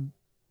 Go,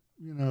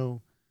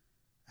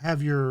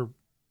 have your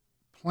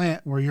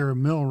plant where you're a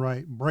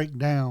millwright break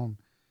down,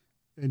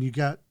 and you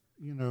got,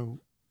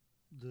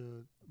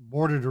 the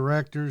board of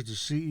directors, the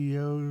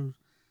CEOs,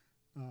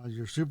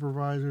 your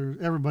supervisors,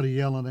 everybody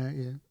yelling at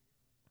you.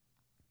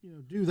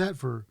 Do that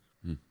for.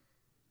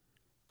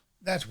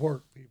 That's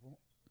work, people.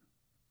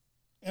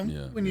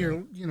 And when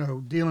you're,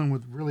 dealing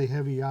with really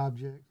heavy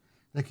objects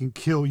that can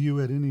kill you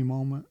at any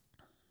moment.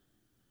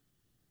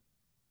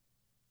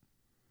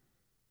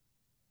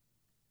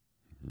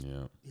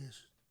 Yeah.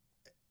 Yes.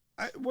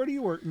 Where do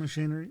you work,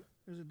 machinery?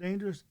 Is it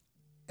dangerous?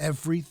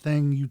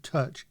 Everything you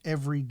touch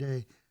every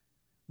day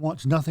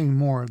wants nothing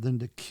more than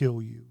to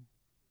kill you.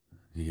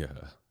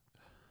 Yeah.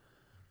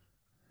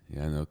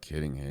 Yeah, no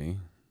kidding, hey?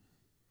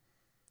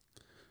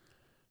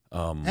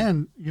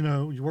 And,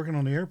 you're working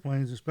on the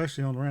airplanes,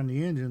 especially around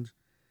the engines,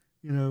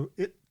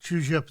 it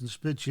chews you up and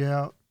spits you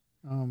out.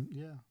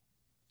 Yeah,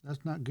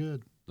 that's not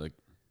good.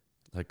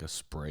 Like a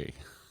spray.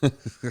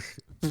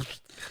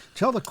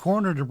 Tell the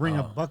coroner to bring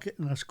a bucket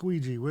and a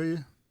squeegee, will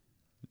you?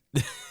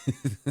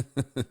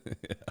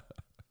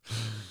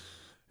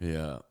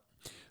 Yeah.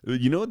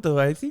 You know what, though?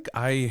 I think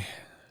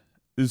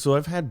so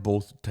I've had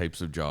both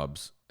types of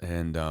jobs,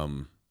 and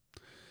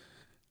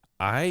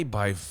I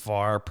by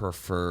far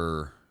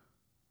prefer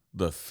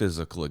the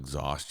physical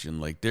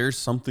exhaustion. Like, there's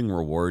something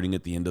rewarding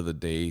at the end of the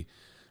day.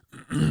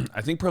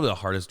 I think probably the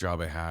hardest job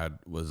I had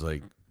was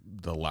like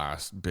the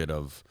last bit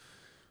of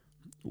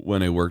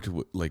when I worked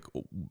like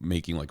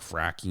making like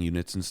fracking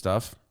units and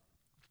stuff.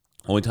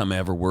 Only time I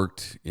ever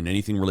worked in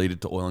anything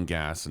related to oil and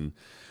gas and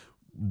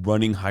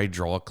running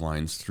hydraulic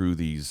lines through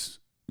these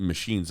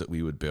machines that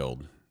we would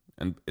build.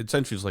 And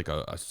essentially it's like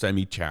a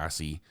semi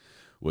chassis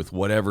with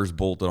whatever's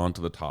bolted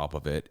onto the top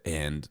of it.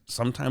 And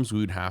sometimes we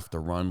would have to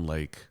run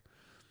like,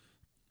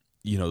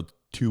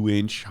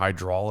 2-inch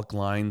hydraulic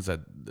lines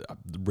that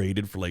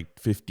rated for like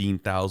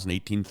 15,000,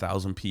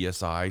 18,000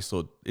 PSI.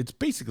 So it's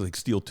basically like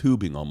steel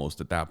tubing almost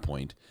at that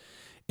point.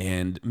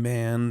 And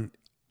man,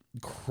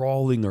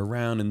 crawling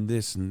around and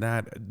this and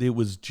that, it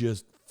was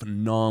just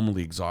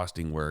phenomenally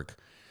exhausting work.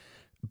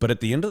 But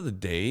at the end of the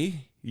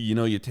day,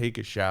 you take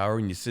a shower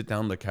and you sit down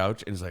on the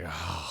couch and it's like,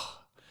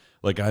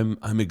 like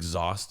I'm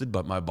exhausted,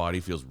 but my body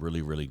feels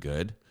really, really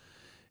good.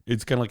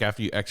 It's kind of like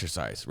after you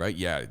exercise, right?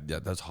 Yeah,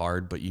 that's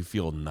hard, but you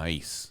feel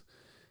nice.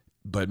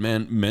 But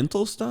man,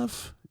 mental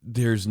stuff,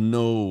 there's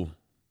no,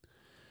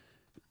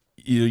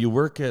 you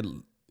work at,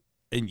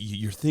 and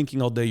you're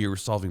thinking all day, you're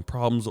solving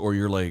problems, or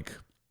you're like,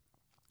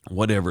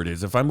 whatever it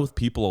is. If I'm with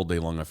people all day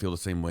long, I feel the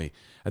same way.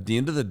 At the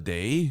end of the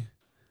day,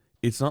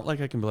 it's not like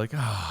I can be like,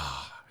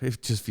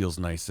 it just feels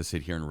nice to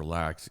sit here and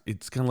relax.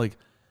 It's kind of like,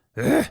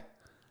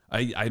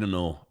 I don't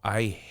know.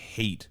 I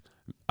hate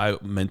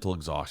mental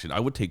exhaustion. I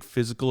would take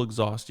physical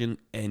exhaustion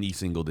any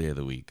single day of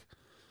the week.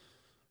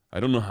 I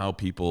don't know how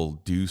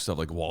people do stuff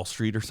like Wall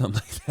Street or something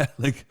like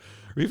that,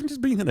 or even just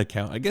being an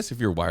accountant. I guess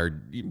if you're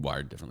wired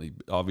differently.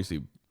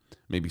 Obviously,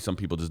 maybe some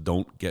people just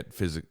don't get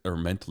or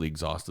mentally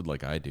exhausted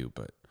like I do.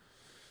 But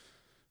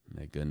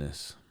my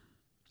goodness,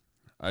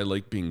 I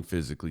like being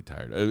physically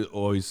tired. I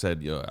always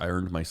said, I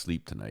earned my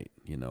sleep tonight,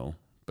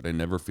 but I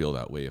never feel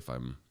that way if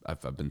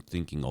I've been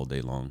thinking all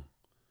day long.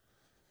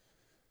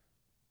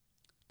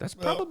 That's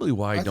probably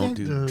why I don't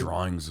do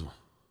drawings.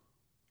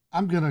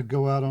 I'm going to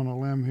go out on a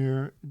limb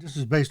here. This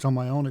is based on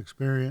my own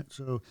experience.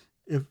 So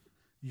if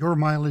your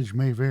mileage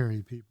may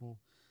vary, people,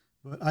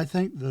 but I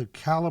think the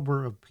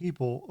caliber of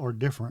people are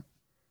different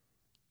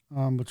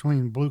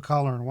between blue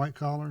collar and white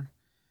collar.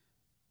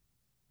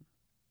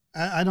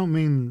 I don't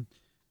mean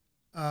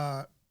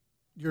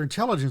your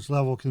intelligence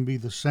level can be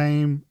the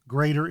same,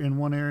 greater in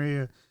one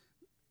area,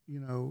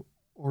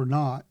 or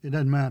not. It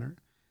doesn't matter.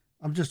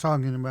 I'm just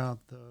talking about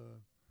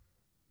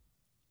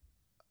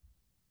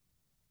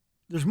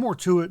there's more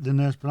to it than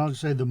this, but I'll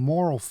just say the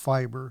moral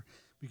fiber,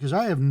 because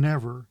I have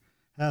never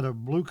had a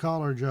blue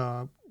collar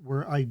job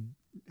where I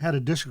had a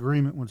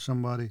disagreement with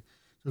somebody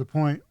to the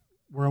point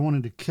where I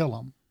wanted to kill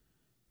them.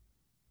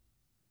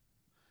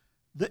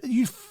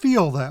 You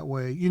feel that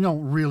way. You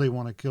don't really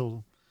want to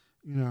kill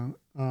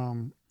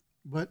them,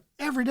 but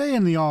every day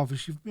in the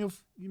office, you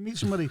meet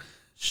somebody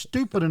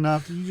stupid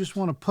enough that you just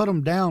want to put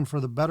them down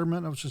for the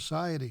betterment of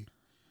society.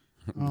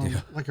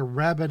 Like a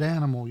rabid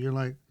animal. You're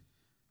like,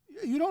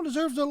 you don't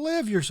deserve to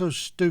live. You're so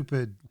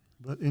stupid.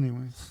 But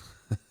anyway,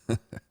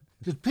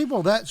 because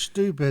people that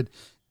stupid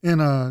in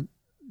a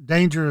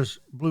dangerous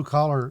blue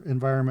collar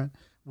environment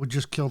would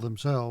just kill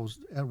themselves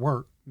at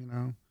work,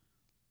 Yeah.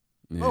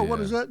 Oh, what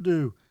does that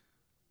do?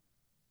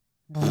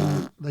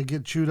 They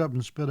get chewed up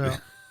and spit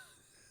out.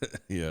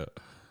 Yeah.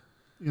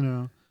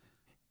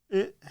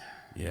 It.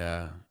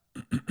 Yeah.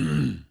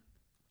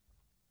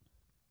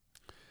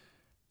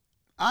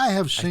 I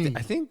have seen.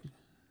 I think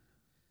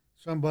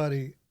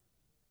somebody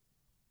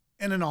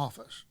in an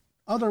office,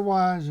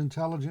 otherwise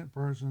intelligent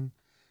person,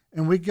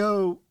 and we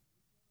go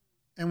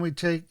and we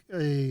take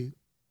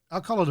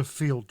I'll call it a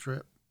field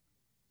trip.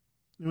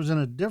 It was in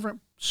a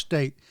different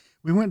state.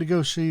 We went to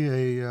go see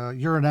a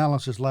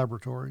urinalysis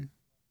laboratory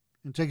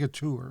and take a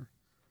tour.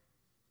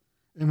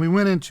 And we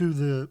went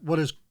into what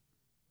is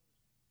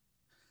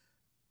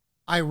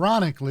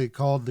ironically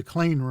called the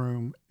clean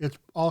room. It's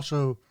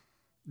also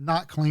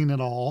not clean at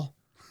all.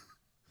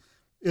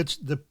 It's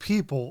the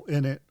people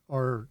in it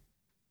are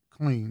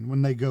clean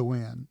when they go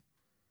in.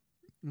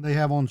 They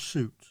have on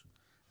suits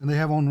and they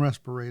have on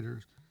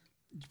respirators.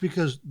 It's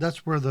because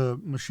that's where the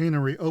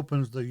machinery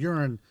opens the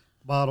urine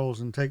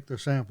bottles and take their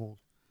samples.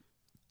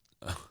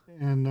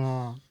 And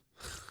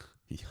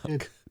it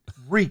Yuck.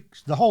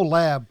 reeks. The whole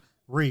lab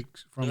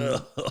reeks from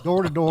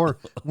door to door,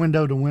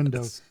 window to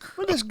window.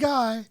 But this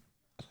guy,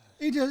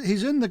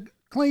 he's in the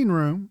clean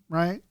room,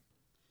 right?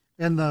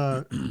 And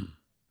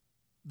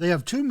they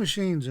have two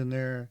machines in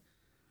there,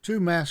 two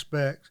mass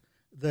specs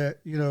that,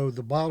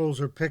 the bottles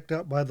are picked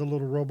up by the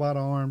little robot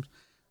arms.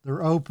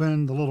 They're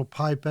open. The little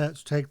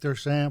pipettes take their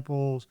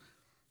samples.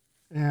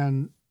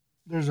 And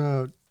there's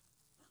a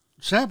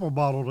sample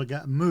bottle that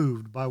got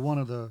moved by one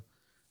of the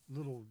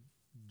little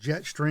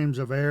jet streams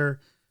of air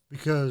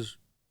because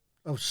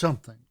of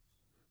something,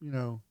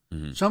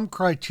 some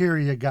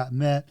criteria got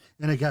met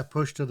and it got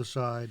pushed to the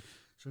side.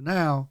 So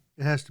now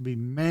it has to be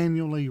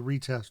manually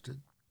retested.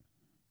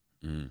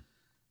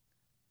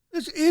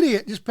 This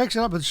idiot just picks it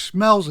up and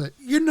smells it.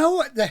 You know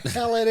what the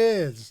hell it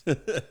is.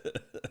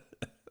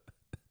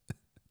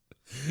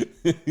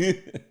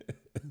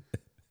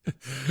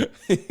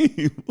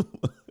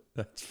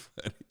 That's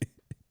funny.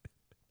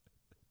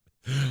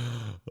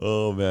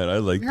 Oh man, I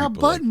like You're a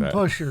people button like that.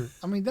 pusher.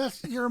 I mean,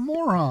 you're a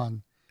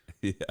moron.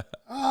 Yeah.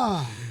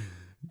 Ah,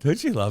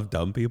 Don't you love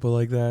dumb people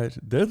like that?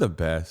 They're the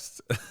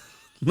best.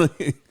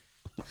 Like,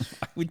 why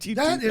would you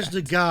that do is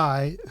the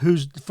guy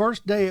who's the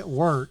first day at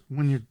work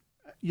when you're,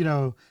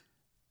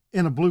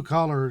 in a blue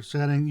collar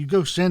setting, you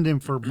go send him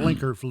for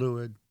blinker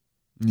fluid.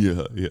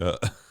 Yeah, yeah.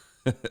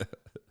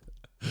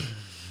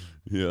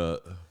 Yeah.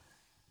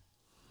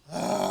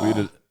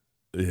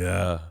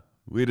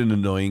 We had an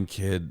annoying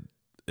kid.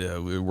 We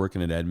were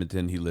working in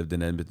Edmonton. He lived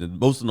in Edmonton.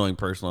 Most annoying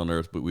person on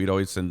earth, but we'd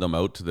always send them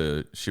out to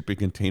the shipping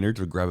container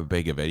to grab a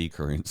bag of eddy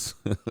currents.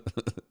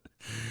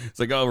 It's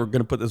like, oh, we're going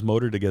to put this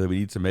motor together. We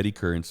need some eddy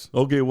currents.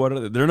 Okay, what are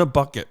they? They're in a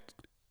bucket.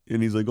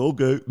 And he's like,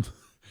 okay.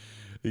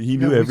 He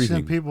knew We everything.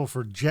 send people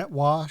for jet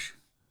wash.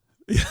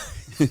 Yeah.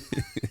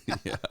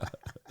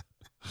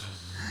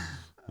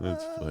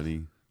 That's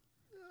funny.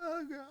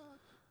 Oh,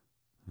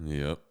 God.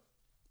 Yep.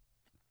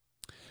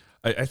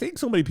 I think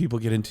so many people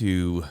get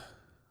into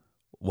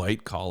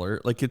white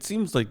collar. Like, it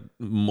seems like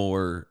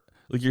more,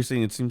 like you're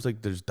saying, it seems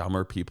like there's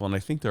dumber people, and I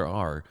think there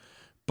are.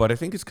 But I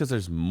think it's because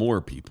there's more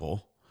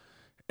people.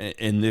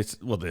 And this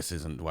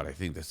isn't what I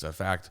think. This is a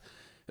fact.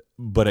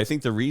 But I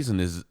think the reason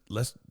is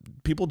less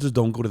people just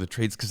don't go to the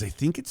trades because they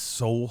think it's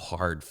so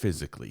hard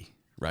physically,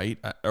 right?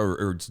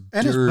 Or it's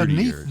And dirtier. it's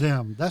beneath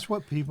them. That's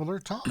what people are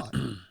taught.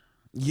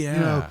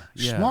 Yeah,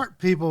 Smart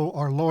people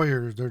are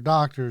lawyers, they're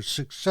doctors.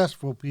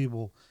 Successful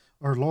people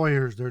are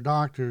lawyers, they're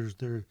doctors,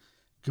 they're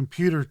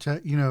computer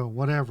tech,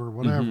 whatever.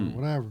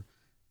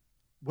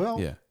 Well,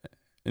 Yeah.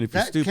 And if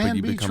you're that stupid, can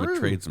you be become true. a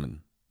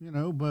tradesman.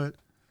 But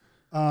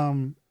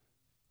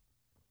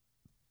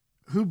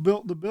who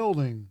built the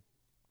building?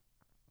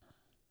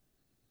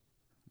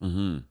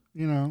 Mm-hmm.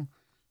 You know,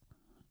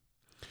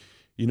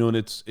 And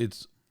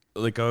it's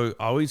like I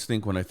always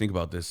think when I think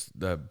about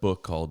that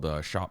book called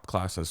Shop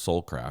Class as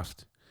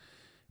Soulcraft,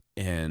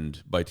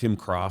 and by Tim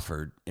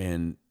Crawford,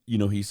 and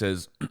he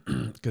says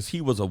because he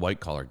was a white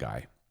collar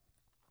guy.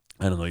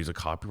 I don't know, he's a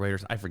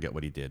copywriter. I forget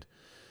what he did.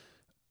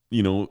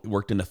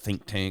 Worked in a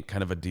think tank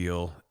kind of a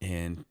deal,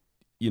 and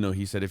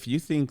he said if you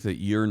think that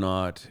you're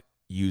not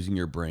using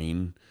your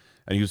brain.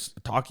 And he was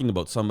talking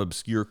about some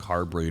obscure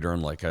carburetor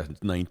on like a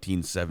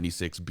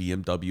 1976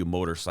 BMW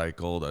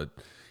motorcycle that,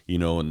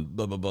 and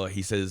blah, blah, blah.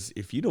 He says,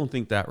 if you don't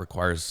think that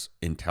requires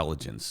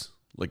intelligence,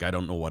 like I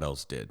don't know what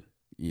else did,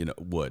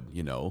 would.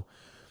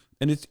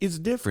 And it's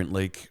different.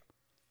 Like,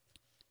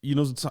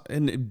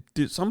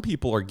 some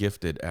people are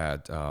gifted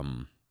at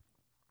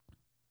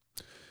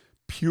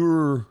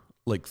pure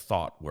like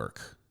thought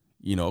work.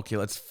 Okay,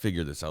 let's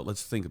figure this out.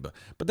 Let's think about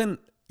it. But then,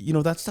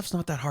 that stuff's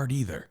not that hard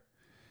either.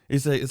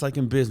 It's like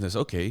in business.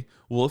 Okay,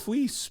 well, if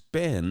we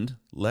spend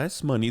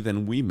less money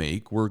than we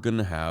make, we're going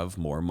to have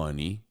more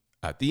money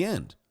at the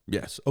end.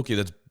 Yes. Okay,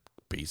 that's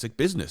basic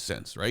business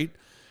sense, right?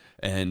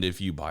 And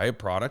if you buy a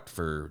product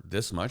for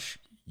this much,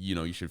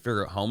 you should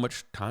figure out how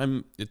much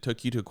time it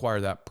took you to acquire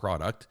that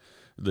product,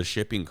 the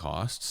shipping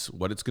costs,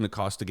 what it's going to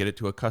cost to get it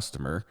to a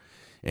customer,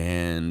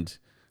 and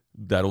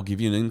that'll give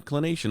you an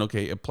inclination.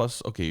 Okay,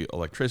 plus,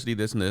 electricity,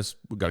 this and this,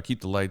 we got to keep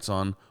the lights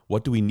on.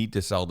 What do we need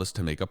to sell this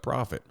to make a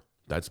profit?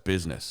 That's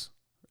business.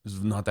 It's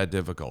not that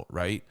difficult,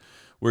 right?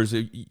 Whereas,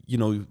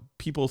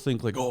 people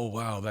think like, oh,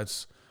 wow,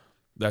 that's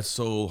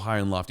so high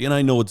and lofty. And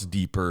I know it's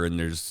deeper and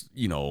there's,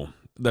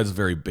 that's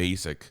very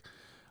basic.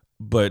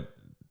 But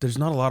there's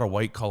not a lot of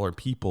white collar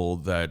people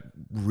that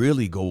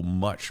really go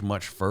much,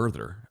 much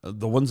further.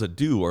 The ones that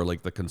do are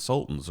like the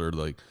consultants or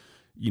like,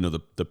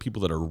 the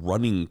people that are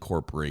running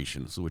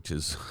corporations, which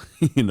is,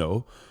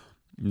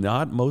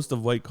 not most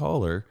of white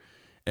collar.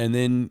 And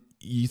then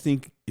you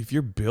think if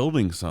you're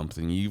building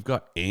something, you've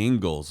got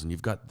angles and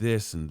you've got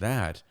this and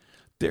that,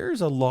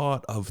 there's a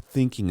lot of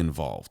thinking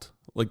involved.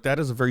 Like that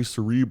is a very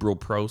cerebral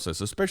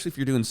process, especially if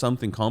you're doing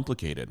something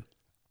complicated.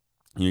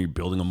 you're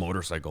building a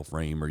motorcycle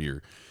frame, or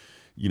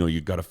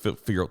you got to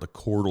figure out the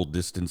chordal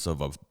distance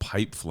of a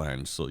pipe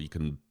flange so you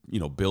can,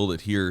 build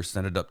it here,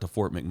 send it up to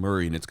Fort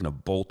McMurray, and it's going to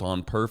bolt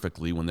on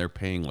perfectly when they're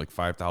paying like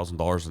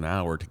 $5,000 an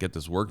hour to get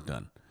this work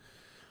done,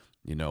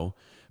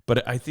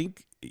 But I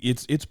think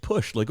it's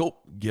pushed like, oh,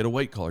 get a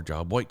white collar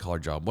job, white collar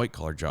job, white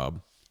collar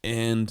job.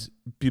 And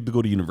people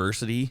go to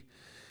university,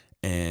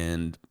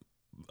 and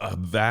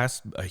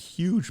a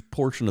huge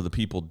portion of the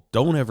people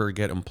don't ever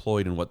get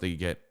employed in what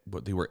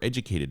they were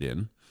educated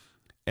in.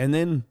 And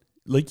then,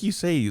 like you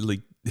say,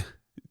 like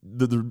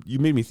you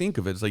made me think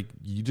of it. It's like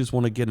you just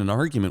want to get an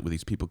argument with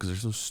these people because they're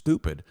so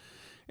stupid.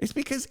 It's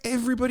because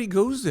everybody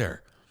goes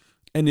there.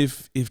 And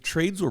if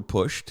trades were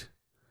pushed,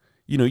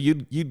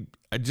 you'd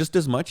just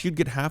as much, you'd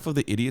get half of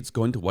the idiots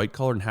going to white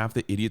collar and half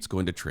the idiots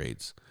going to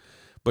trades.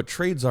 But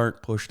trades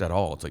aren't pushed at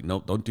all. It's like,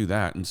 no, don't do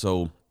that. And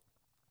so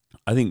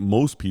I think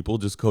most people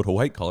just go to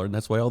white collar, and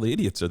that's why all the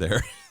idiots are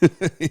there,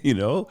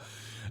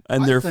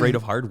 and they're afraid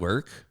of hard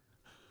work.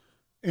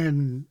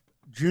 In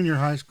junior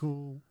high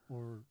school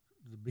or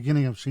the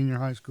beginning of senior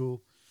high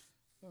school,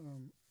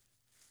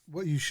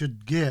 what you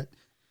should get,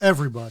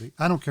 everybody,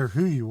 I don't care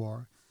who you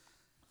are,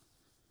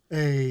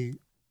 a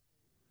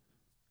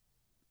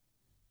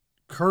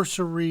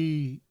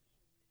cursory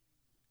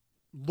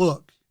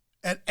look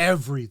at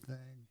everything.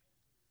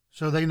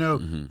 So they know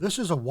this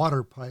is a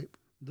water pipe.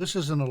 This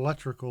is an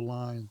electrical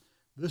line.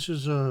 This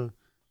is a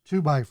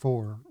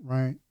 2x4,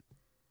 right?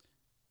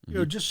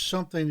 Just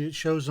something that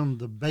shows them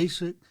the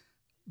basics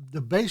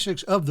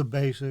of the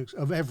basics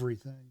of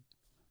everything.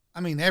 I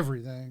mean,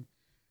 everything.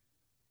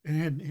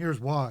 And here's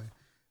why.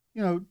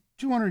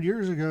 200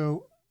 years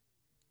ago,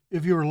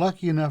 if you were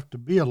lucky enough to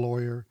be a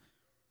lawyer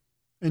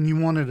and you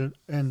wanted it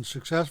and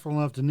successful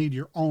enough to need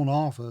your own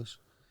office,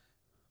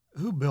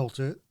 who built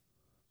it?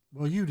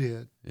 Well, you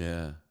did.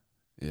 Yeah.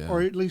 Yeah.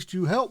 Or at least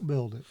you helped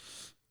build it.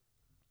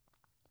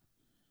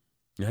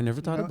 Yeah, I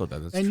never thought about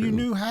that. That's and true. You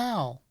knew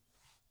how.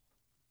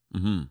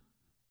 Mm-hmm.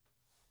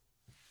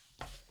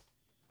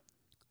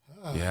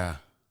 Yeah.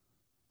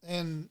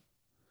 And,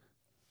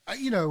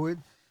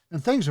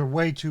 and things are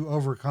way too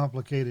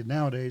overcomplicated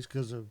nowadays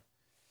because of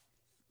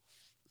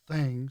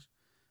things.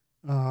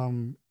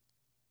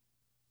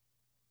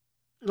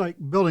 Like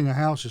building a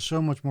house is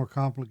so much more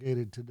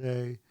complicated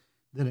today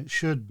than it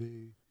should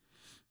be.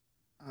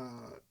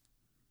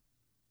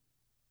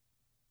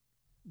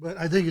 But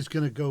I think it's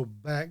going to go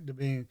back to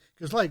being,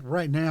 because like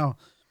right now,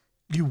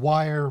 you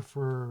wire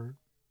for,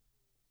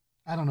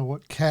 I don't know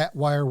what cat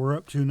wire we're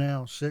up to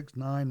now, 6,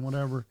 9,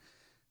 whatever,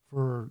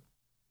 for,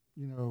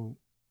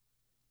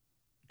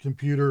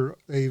 computer,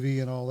 AV,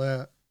 and all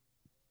that.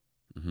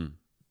 Mm-hmm.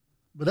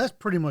 But that's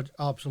pretty much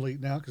obsolete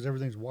now because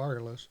everything's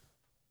wireless,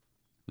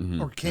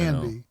 mm-hmm. or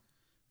can be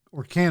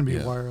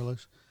Yeah.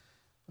 wireless.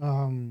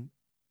 Unless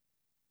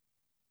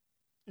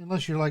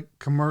you're like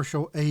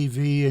commercial AV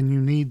and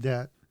you need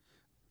that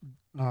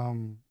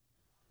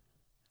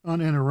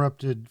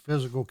uninterrupted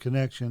physical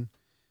connection,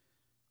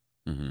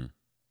 Mm-hmm.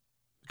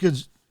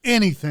 because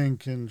anything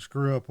can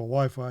screw up a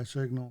Wi-Fi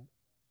signal.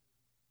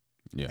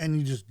 Yeah. And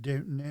you just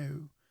don't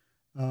know.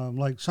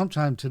 Like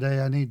sometime today,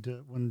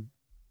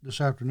 this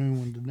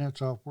afternoon when the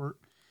net's off work,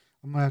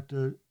 I'm gonna have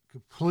to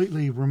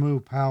completely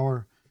remove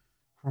power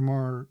from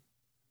our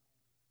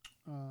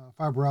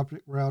fiber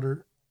optic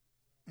router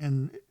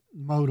and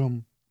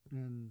modem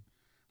and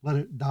let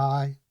it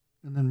die,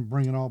 and then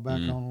bring it all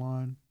back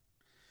online.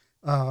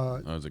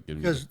 Is it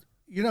good? Because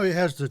it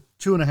has the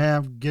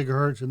 2.5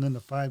 gigahertz and then the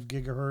 5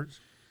 gigahertz.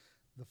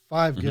 The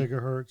 5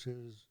 gigahertz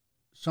is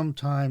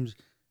sometimes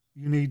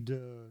you need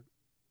to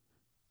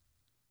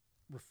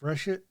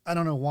refresh it. I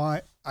don't know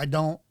why. I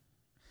don't.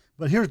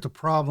 But here's the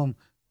problem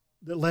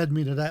that led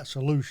me to that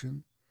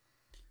solution.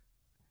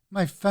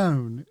 My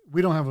phone,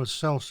 we don't have a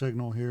cell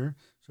signal here,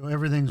 so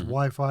everything's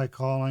Wi-Fi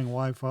calling,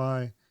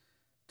 Wi-Fi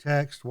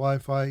text,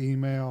 Wi-Fi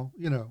email.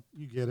 You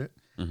get it.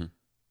 Mm-hmm.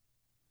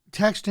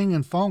 Texting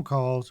and phone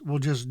calls will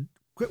just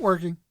quit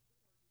working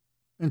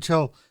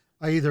until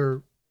I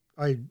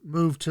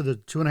move to the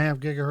 2.5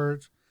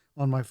 gigahertz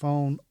on my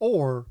phone,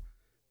 or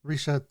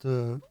reset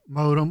the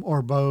modem,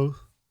 or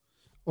both,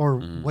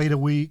 or wait a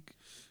week.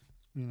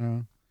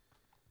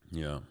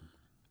 Yeah.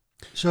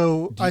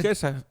 So do you guys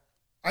have?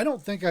 I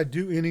don't think I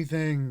do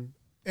anything,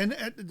 and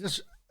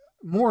just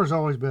more is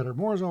always better.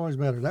 More is always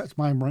better. That's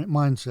my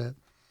mindset.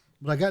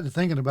 But I got to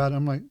thinking about it.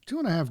 I'm like,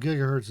 2.5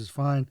 gigahertz is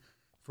fine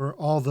for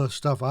all the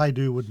stuff I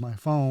do with my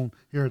phone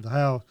here at the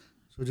house.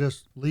 So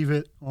just leave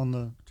it on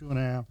the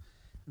 2.5,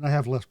 and I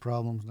have less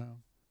problems now.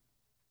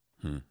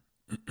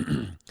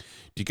 Do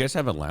you guys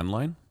have a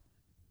landline?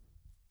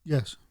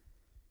 Yes.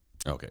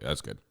 Okay,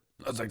 that's good.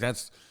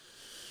 That's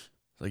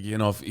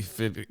if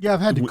it, Yeah, I've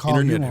had to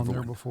call you on everyone.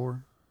 there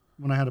before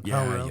when I had a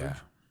power outage.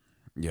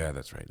 Yeah,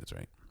 that's right.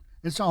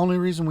 It's the only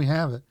reason we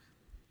have it.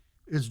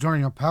 It's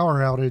during a power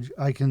outage,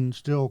 I can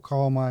still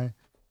call my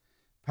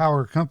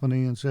power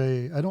company and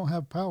say, I don't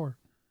have power.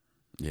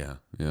 Yeah.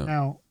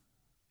 Now,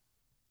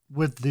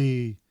 with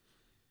the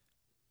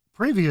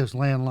previous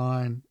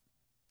landline,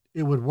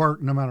 it would work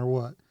no matter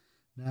what.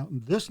 Now,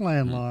 this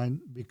landline,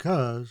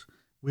 because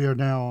we are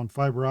now on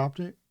fiber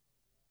optic,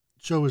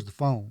 so is the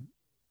phone.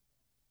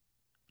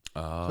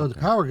 Oh, So the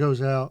okay. power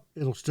goes out,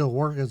 it'll still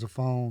work as a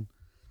phone.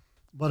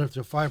 But if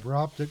the fiber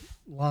optic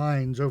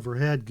lines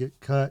overhead get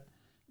cut,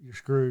 you're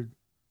screwed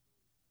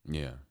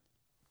Yeah.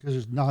 because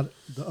it's not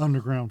the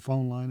underground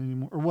phone line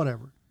anymore or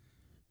whatever.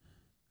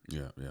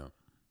 Yeah. Yeah.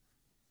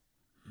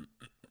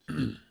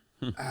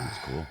 That's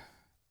cool.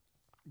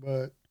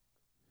 But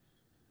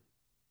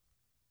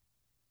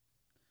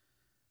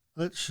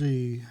let's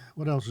see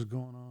what else is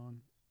going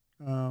on.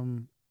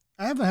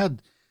 I haven't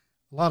had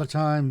a lot of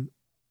time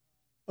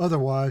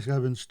otherwise.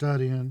 I've been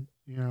studying,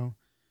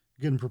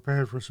 getting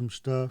prepared for some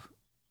stuff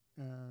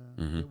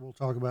Mm-hmm. that we'll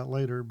talk about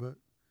later, but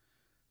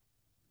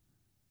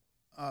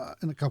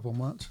in a couple of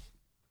months.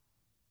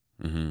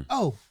 Mm-hmm.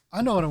 Oh,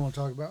 I know what I want to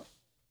talk about.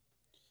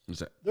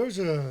 What's that? There's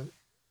a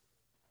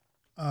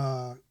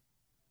hot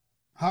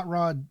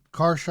rod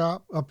car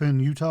shop up in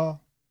Utah,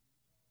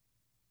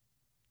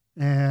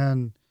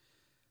 and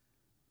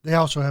they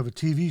also have a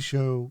TV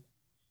show.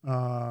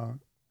 Oh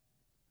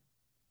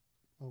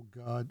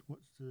God,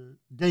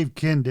 Dave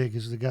Kendig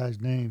is the guy's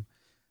name.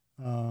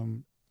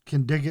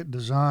 Kendiggett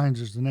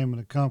Designs is the name of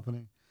the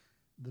company.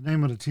 The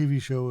name of the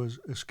TV show is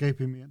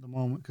escaping me at the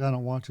moment because I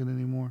don't watch it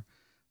anymore.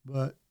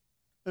 But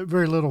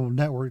very little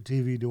network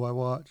TV do I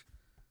watch.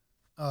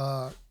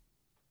 But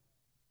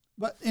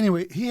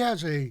anyway, he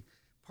has a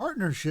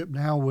partnership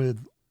now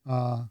with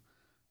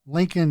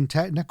Lincoln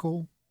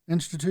Technical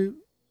Institute,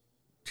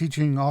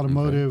 teaching Okay.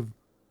 automotive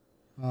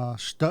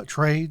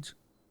trades,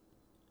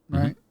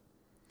 right?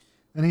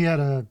 And he had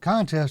a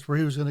contest where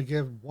he was going to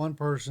give one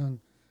person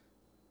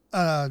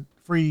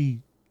free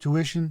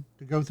tuition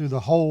to go through the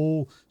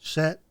whole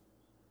set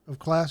of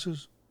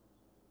classes.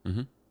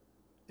 Mm-hmm.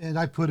 And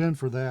I put in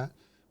for that,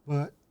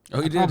 but Oh,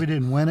 I you probably did?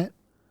 didn't win it.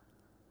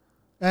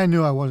 I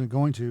knew I wasn't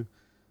going to.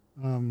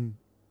 Um,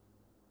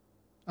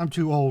 I'm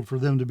too old for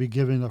them to be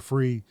giving a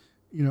free,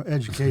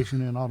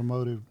 education in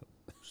automotive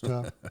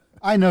stuff.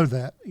 I know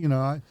that.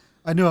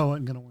 I knew I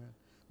wasn't going to win.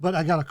 But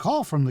I got a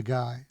call from the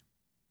guy,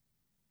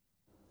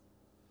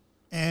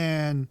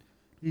 and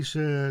he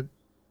said,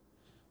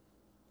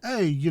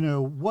 "Hey,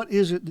 what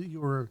is it that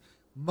you're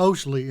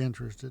mostly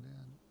interested in?"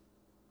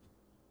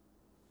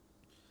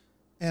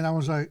 And I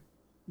was like,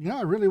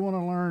 I really want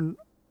to learn,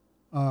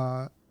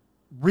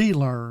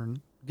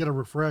 relearn, get a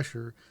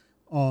refresher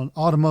on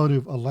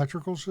automotive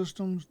electrical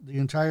systems, the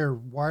entire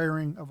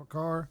wiring of a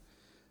car,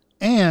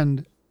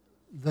 and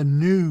the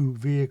new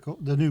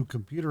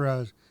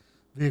computerized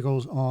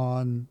vehicles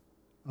on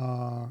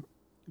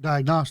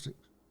diagnostics.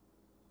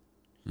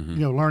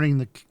 Mm-hmm.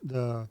 Learning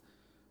the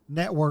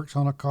networks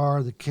on a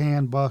car, the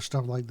CAN bus,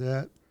 stuff like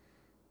that,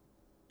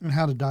 and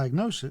how to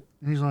diagnose it.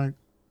 And he's like,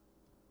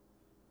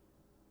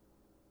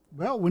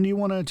 "Well, when do you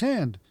want to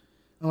attend?"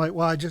 I'm like,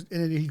 "Well,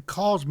 and he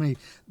calls me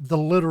the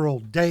literal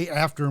day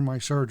after my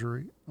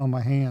surgery on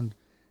my hand.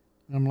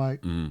 And I'm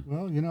like, Mm.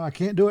 "Well, I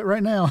can't do it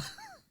right now."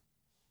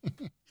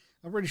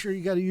 I'm pretty sure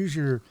you got to use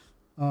your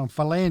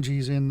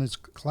phalanges in this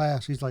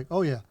class. He's like,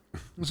 "Oh, yeah."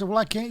 I said, "Well,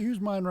 I can't use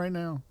mine right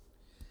now."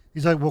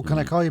 He's like, "Well, can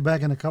I Mm. call you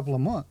back in a couple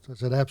of months?" I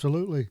said,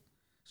 "Absolutely."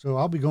 So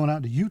I'll be going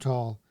out to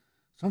Utah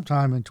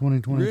sometime in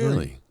 2023.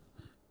 Really?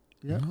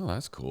 Yeah. Oh,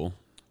 that's cool.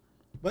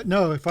 But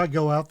no, if I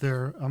go out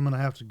there, I'm going to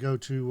have to go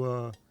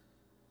to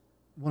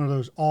one of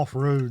those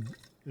off-road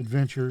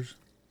adventures.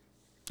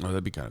 Oh,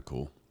 that'd be kind of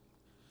cool.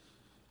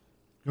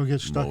 Go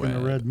get stuck in the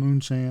Moab. red moon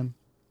sand.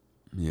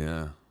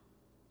 Yeah.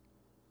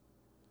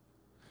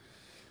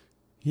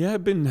 Yeah,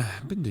 I've been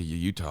to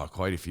Utah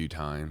quite a few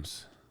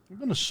times. I've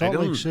been to Salt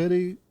Lake don't.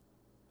 City.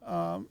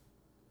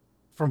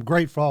 From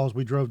Great Falls,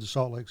 we drove to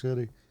Salt Lake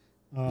City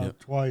Yep.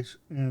 twice,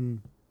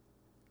 and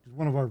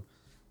one of our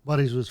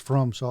buddies was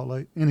from Salt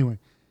Lake. Anyway,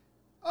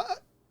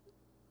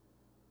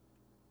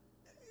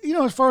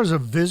 as far as a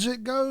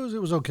visit goes,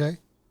 it was okay.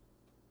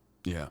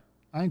 Yeah.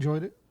 I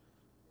enjoyed it.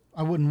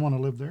 I wouldn't want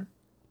to live there.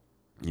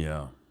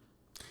 Yeah.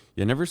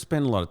 Yeah. Never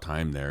spent a lot of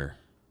time there.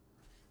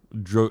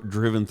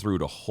 Driven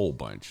through a whole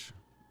bunch,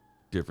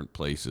 different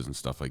places and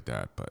stuff like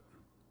that. But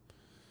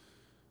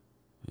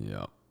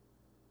yeah.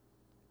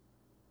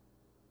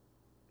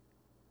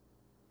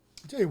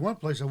 I'll tell you one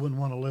place I wouldn't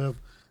want to live: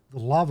 the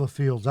lava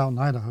fields out in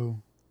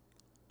Idaho.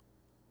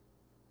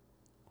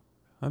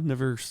 I've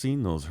never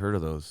seen those. Heard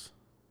of those?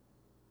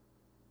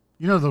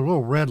 You know the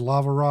little red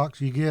lava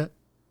rocks you get,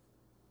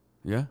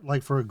 Yeah.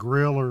 like for a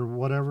grill or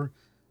whatever.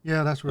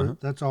 Yeah, that's where Uh-huh.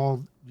 that's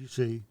all you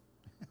see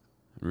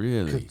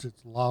Really? because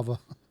it's lava.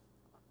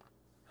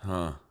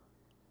 Huh.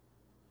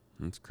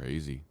 That's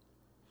crazy.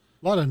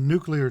 A lot of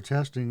nuclear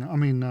testing. I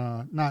mean,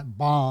 not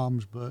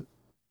bombs, but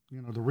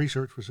the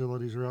research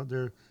facilities are out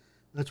there.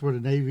 That's where the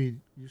Navy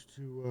used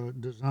to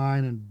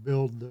design and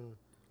build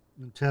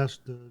and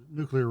test the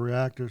nuclear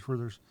reactors for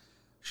their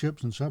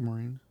ships and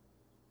submarines.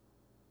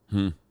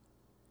 Hmm.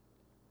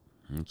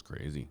 That's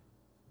crazy.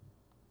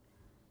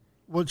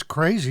 What's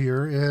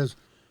crazier is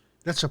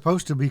that's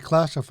supposed to be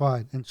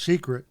classified and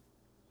secret,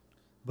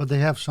 but they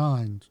have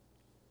signs.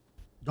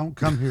 Don't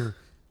come here.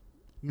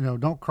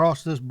 don't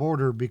cross this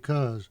border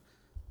because.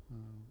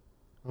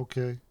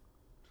 Okay.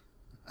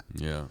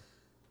 Yeah.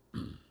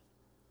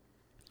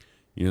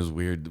 It's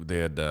weird. They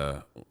had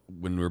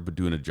when we were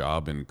doing a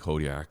job in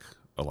Kodiak,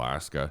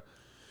 Alaska.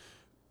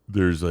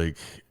 There's I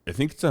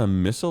think it's a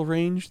missile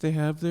range they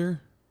have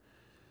there,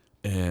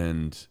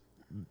 and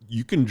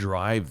you can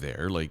drive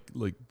there. Like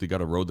they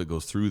got a road that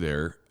goes through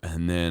there,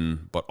 and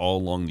then but all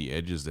along the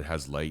edges that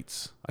has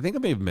lights. I think I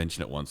may have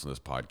mentioned it once on this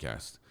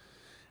podcast.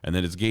 And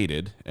then it's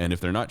gated, and if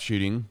they're not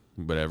shooting,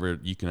 whatever,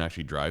 you can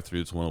actually drive through.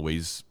 It's one of the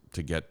ways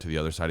to get to the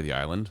other side of the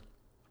island.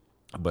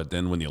 But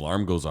then when the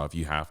alarm goes off,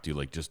 you have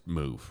to just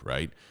move,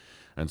 right?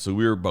 And so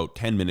we were about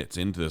 10 minutes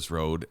into this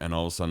road, and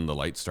all of a sudden the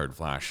lights started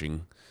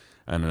flashing,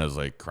 and I was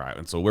like, crap.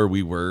 And so where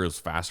we were, it was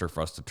faster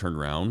for us to turn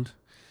around.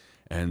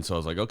 And so I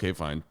was like, okay,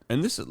 fine.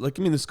 And this is this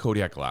is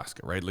Kodiak,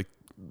 Alaska, right?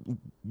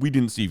 We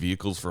didn't see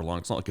vehicles for long.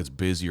 It's not like it's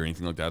busy or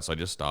anything like that. So I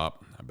just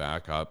stopped, I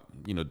back up,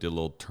 did a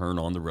little turn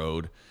on the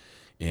road.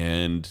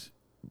 And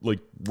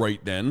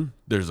right then,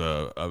 there's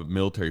a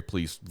military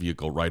police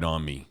vehicle right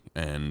on me,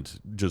 and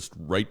just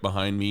right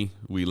behind me,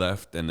 we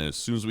left. And then as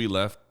soon as we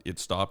left, it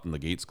stopped and the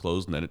gates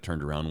closed, and then it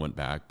turned around and went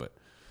back. But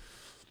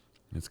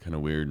it's kind of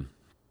weird.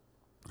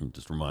 It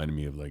just reminded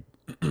me of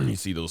you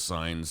see those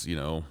signs,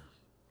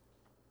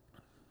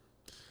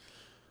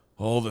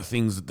 all the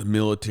things that the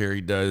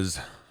military does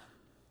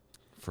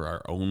for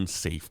our own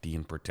safety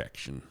and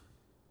protection.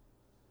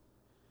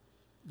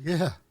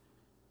 Yeah.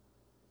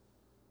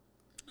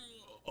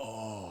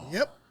 Oh.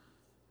 Yep.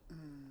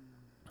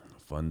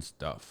 Fun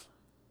stuff.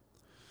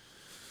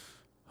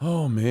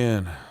 Oh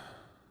man.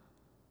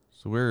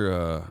 So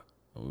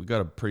we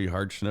got a pretty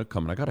hard Chinook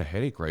coming. I got a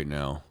headache right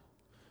now.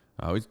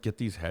 I always get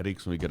these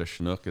headaches when we get a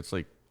Chinook. It's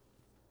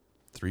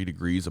 3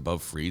 degrees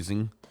above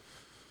freezing.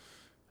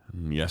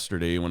 And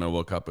yesterday when I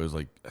woke up, it was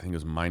I think it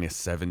was minus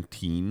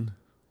 17.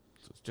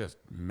 So it's just,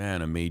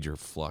 man, a major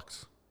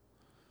flux.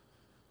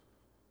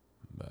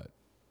 But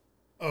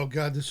oh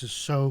God, this is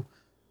so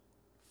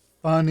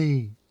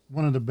funny.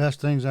 One of the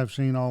best things I've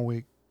seen all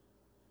week.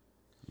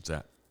 What's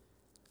that?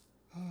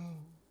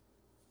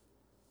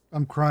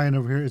 I'm crying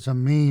over here. It's a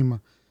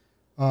meme.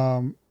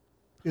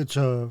 It's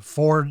a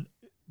Ford,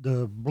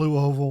 the blue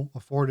oval, a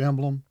Ford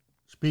emblem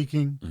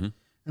speaking. Mm-hmm.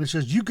 And it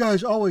says, "You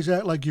guys always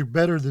act like you're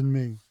better than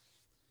me."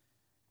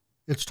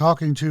 It's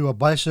talking to a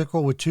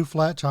bicycle with 2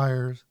 flat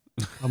tires,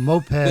 a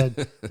moped,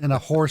 and a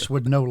horse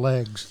with no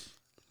legs.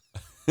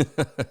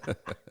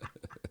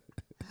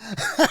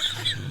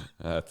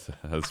 That's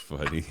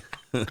funny.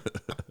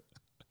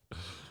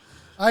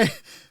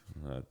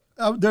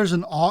 There's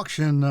an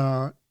auction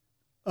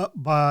up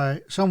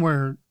by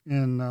somewhere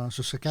in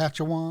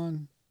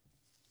Saskatchewan,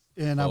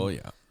 and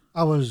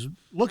I was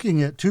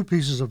looking at 2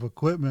 pieces of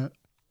equipment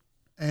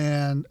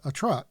and a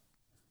truck.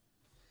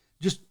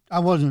 I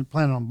wasn't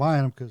planning on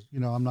buying them because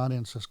I'm not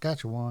in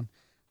Saskatchewan,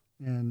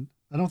 and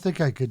I don't think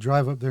I could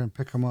drive up there and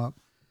pick them up.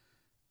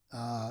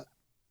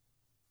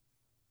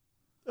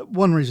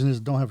 One reason is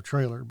I don't have a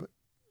trailer, but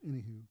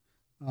anywho,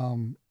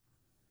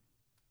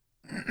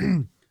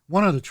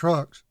 one of the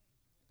trucks,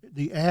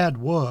 the ad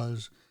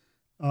was,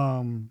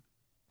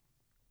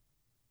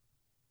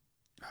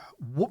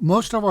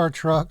 most of our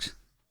trucks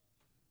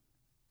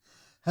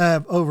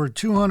have over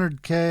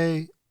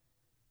 200K.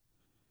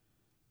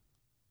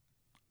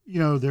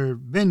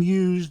 They've been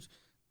used,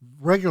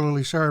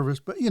 regularly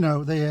serviced, but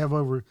they have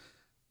over,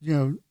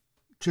 2,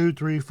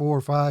 3,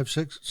 4, 5,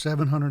 6,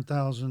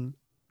 700,000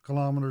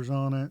 kilometers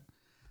on it.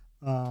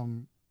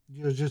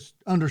 Just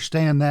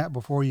understand that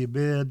before you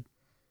bid.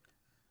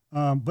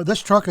 But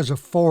this truck is a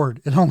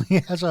Ford. It only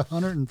has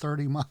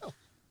 130 miles.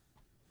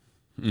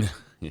 Yeah.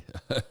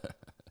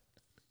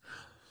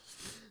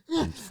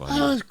 That's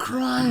funny. I was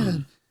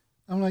crying.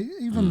 I'm like,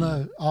 even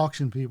the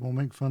auction people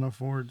make fun of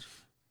Fords.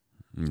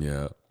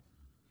 Yeah.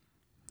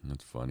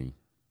 That's funny.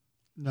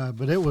 No,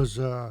 but it was,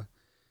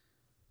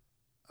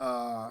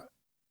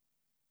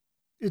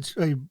 it's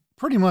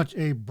pretty much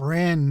a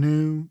brand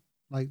new,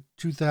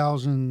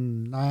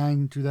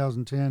 2009,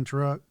 2010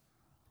 truck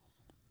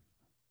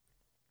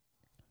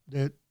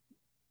that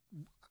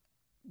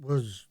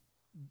was,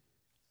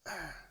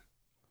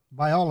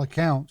 by all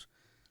accounts,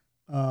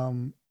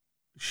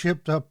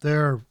 shipped up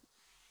there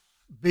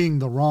being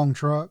the wrong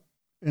truck,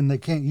 and they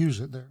can't use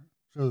it there.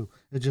 So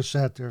it just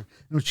sat there.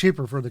 It was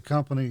cheaper for the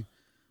company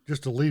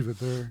just to leave it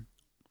there.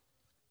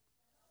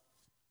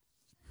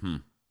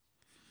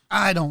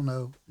 I don't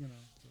know,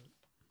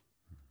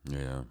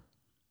 Yeah.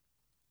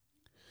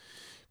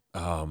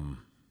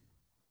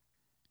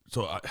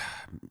 So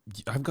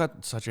I've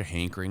got such a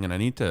hankering, and I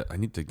need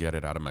to get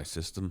it out of my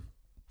system.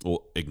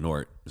 Well,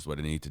 ignore it is what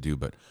I need to do.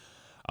 But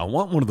I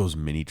want one of those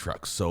mini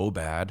trucks so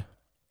bad,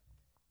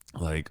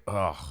 like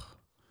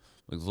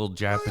little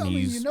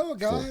Japanese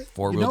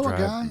four-wheel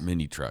drive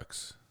mini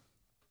trucks.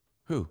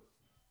 Who?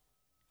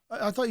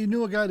 I thought you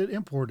knew a guy that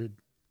imported.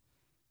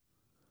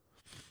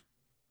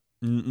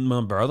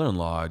 My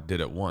brother-in-law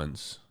did it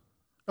once.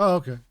 Oh,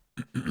 okay.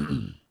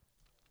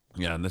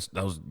 Yeah, and that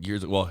was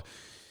years ago. Well,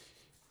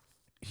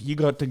 he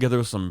got together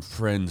with some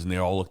friends and they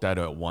all looked at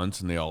it at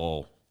once and they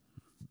all,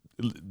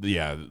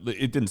 yeah,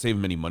 it didn't save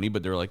him any money,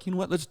 but they were like, you know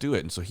what, let's do it.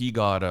 And so he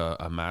got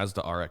a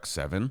Mazda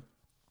RX-7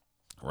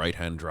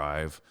 right-hand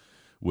drive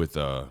with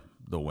the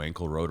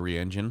Wankel rotary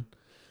engine.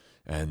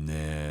 And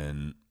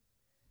then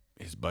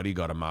his buddy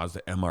got a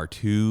Mazda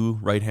MR2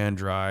 right-hand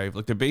drive.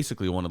 Like, they're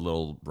basically one of the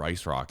little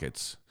rice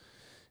rockets.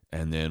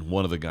 And then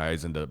one of the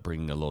guys ended up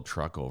bringing a little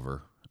truck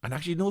over. And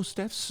actually, no,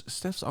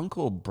 Steph's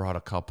uncle brought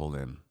a couple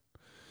in.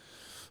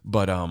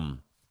 But well,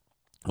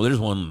 there's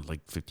one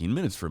like 15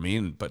 minutes for me,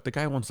 but the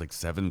guy wants like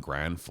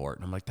 $7,000 for it,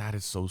 and I'm like, that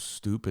is so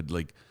stupid.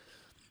 Like,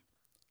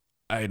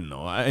 I don't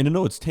know. I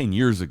know it's 10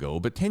 years ago,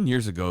 but 10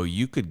 years ago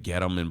you could get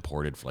them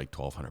imported for like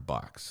 $1,200,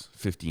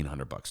 $1,500,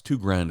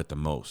 $2,000 at the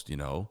most, you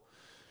know.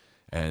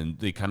 And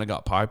they kind of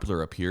got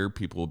popular up here.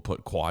 People would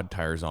put quad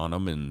tires on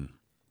them, and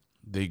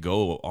they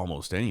go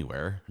almost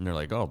anywhere. And they're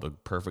like, oh, the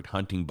perfect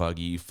hunting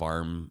buggy,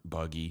 farm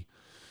buggy.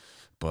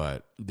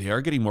 But they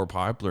are getting more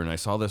popular. And I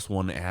saw this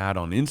one ad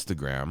on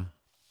Instagram,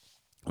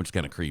 which is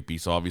kind of creepy.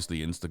 So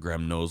obviously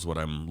Instagram knows what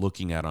I'm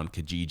looking at on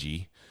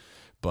Kijiji.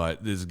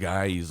 But this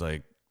guy, he's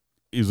a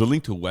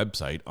link to a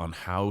website on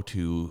how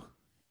to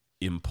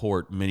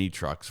import mini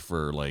trucks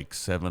for like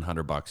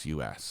 $700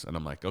 US. And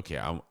I'm like, okay,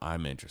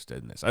 I'm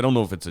interested in this. I don't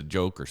know if it's a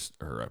joke or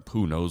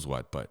who knows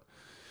what, but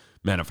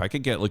man, if I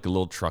could get like a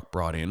little truck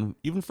brought in,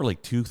 even for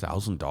like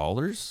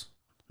 $2,000,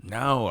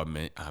 now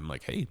I'm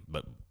like, hey,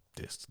 but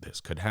this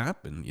could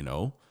happen, you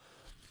know.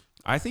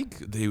 I think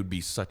they would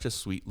be such a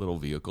sweet little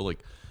vehicle.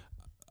 Like,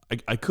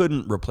 I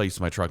couldn't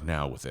replace my truck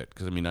now with it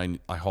because I mean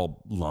I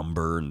haul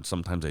lumber and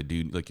sometimes I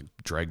do like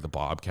drag the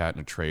Bobcat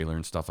in a trailer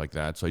and stuff like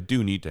that. So I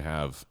do need to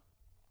have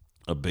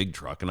a big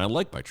truck, and I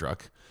like my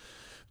truck.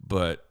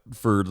 But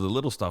for the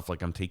little stuff,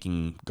 like I'm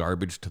taking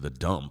garbage to the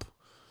dump,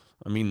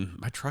 I mean,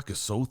 my truck is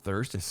so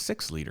thirsty. It's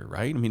 6-liter,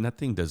 right? I mean, that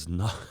thing does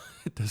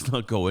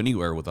not go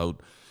anywhere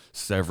without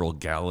several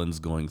gallons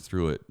going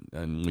through it.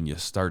 And when you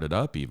start it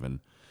up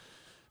even.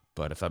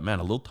 But if a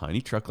little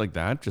tiny truck like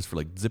that, just for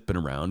like zipping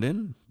around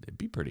in, it'd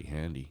be pretty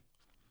handy.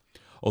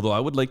 Although I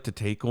would like to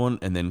take one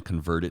and then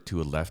convert it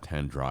to a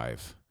left-hand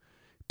drive.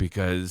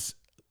 Because,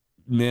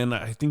 man,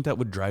 I think that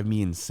would drive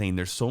me insane.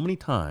 There's so many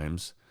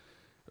times,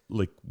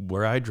 like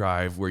where I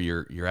drive, where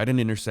you're at an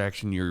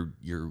intersection,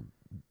 you're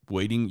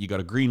waiting, you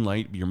got a green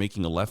light, you're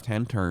making a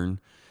left-hand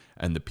turn,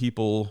 and the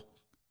people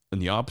in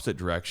the opposite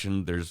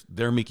direction,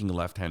 they're making a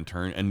left-hand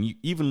turn, and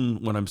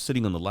even when I'm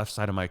sitting on the left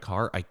side of my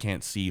car, I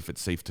can't see if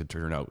it's safe to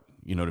turn out.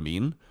 You know what I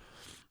mean?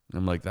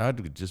 I'm like,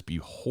 that would just be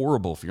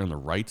horrible if you're on the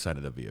right side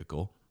of the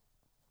vehicle.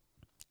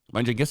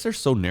 Mind you, I guess they're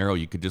so narrow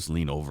you could just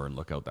lean over and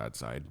look out that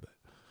side. But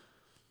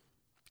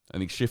I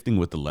think shifting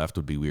with the left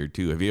would be weird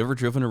too. Have you ever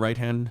driven a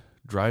right-hand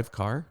drive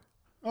car?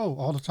 Oh,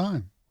 all the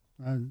time.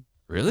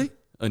 Really?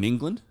 In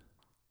England?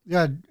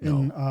 Yeah,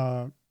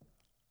 in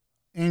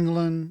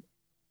England,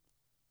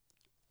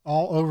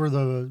 all over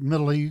the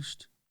Middle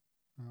East,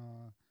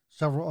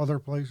 several other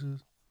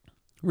places.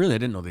 Really? I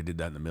didn't know they did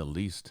that in the Middle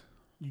East.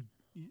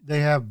 They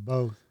have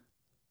both.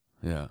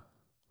 Yeah.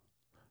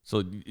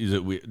 So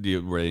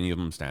were any of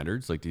them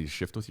standards? Like, do you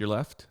shift with your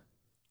left?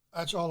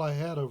 That's all I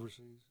had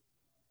overseas.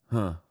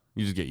 Huh.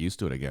 You just get used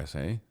to it, I guess,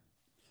 eh?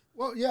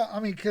 Well, yeah, I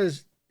mean,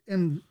 because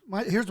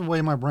here's the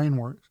way my brain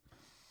works.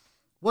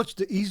 What's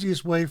the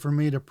easiest way for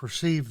me to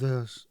perceive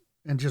this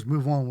and just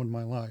move on with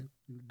my life?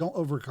 Don't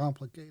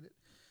overcomplicate it.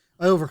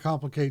 I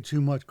overcomplicate too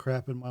much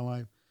crap in my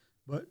life.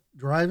 But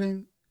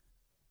driving,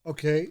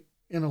 okay,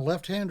 in a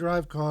left-hand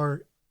drive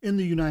car in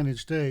the United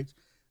States,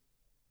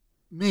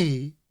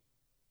 me,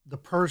 the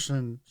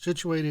person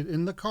situated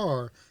in the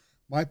car,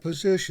 my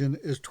position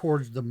is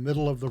towards the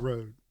middle of the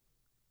road,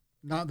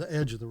 not the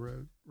edge of the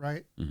road,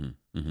 right?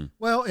 Mm-hmm. Mm-hmm.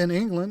 Well, in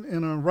England,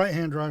 in a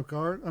right-hand drive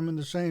car, I'm in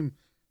the same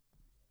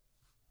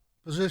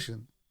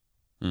position.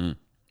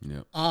 Mm-hmm.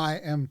 Yep. I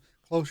am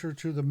closer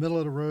to the middle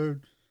of the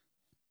road,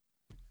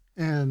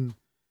 and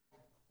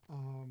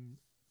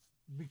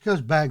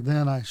because back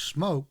then I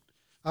smoked,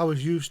 I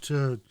was used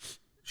to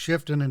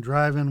shifting and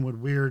driving with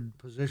weird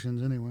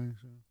positions anyway.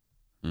 So.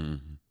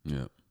 Mm-hmm.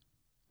 Yep.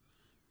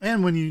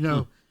 And when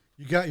you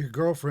got your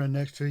girlfriend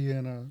next to you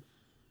in a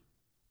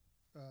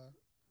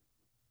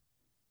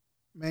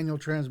manual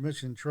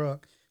transmission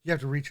truck, you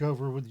have to reach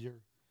over with your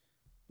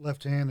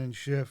left hand and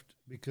shift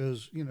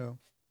because, you want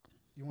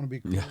to be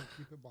cool and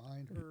keep it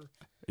behind her.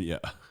 Yeah.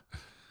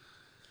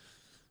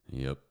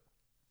 Yep.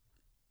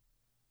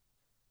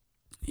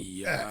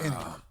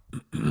 Yeah.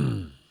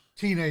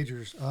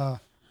 Teenagers.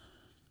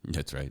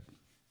 That's right.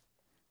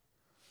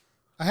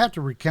 I have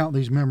to recount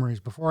these memories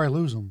before I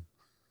lose them.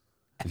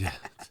 Yeah,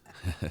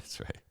 that's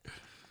right.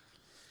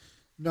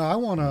 No, I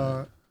want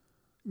to.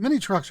 Mini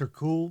trucks are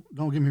cool.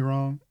 Don't get me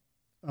wrong.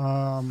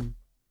 I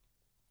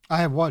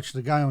have watched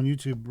the guy on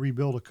YouTube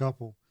rebuild a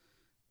couple.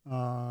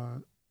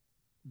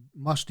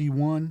 Musty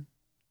one,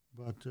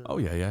 but oh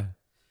yeah.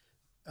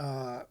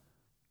 I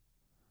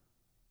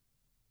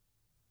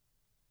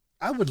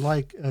would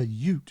like a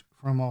Ute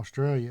from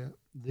Australia.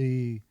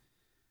 The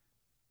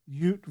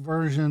Ute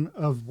version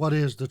of what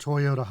is the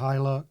Toyota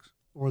Hilux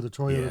or the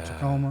Toyota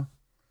Tacoma.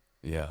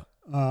 Yeah.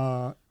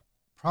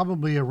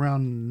 Probably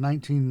around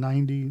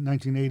 1990,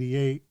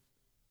 1988,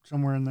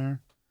 somewhere in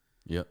there.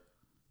 Yep.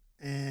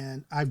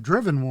 And I've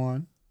driven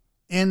one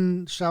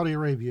in Saudi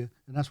Arabia,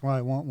 and that's why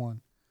I want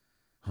one.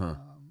 Huh.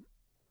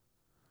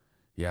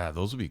 Yeah,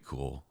 those would be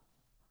cool.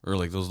 Or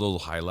like those little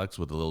Hilux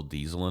with a little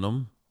diesel in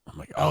them. I'm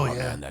like, Oh, oh,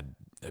 yeah. man,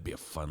 that'd be a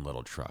fun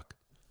little truck.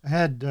 I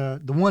had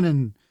the one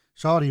in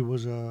Saudi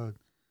was a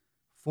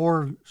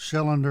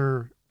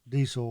 4-cylinder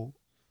diesel.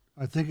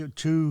 I think it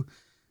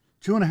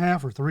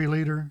 2.5 or 3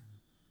 liter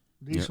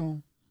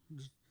diesel.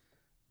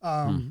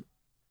 Um,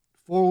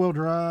 4-wheel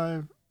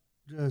drive,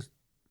 just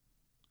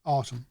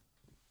awesome.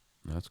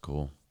 That's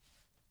cool.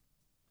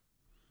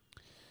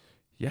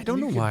 Yeah, I don't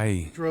know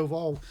why.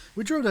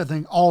 We drove that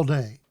thing all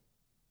day,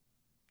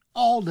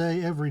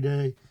 every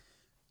day,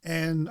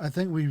 and I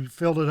think we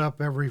filled it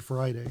up every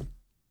Friday.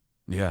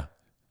 Yeah.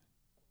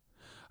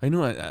 I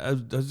know. I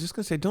was just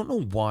going to say, I don't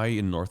know why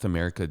in North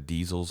America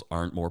diesels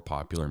aren't more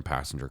popular in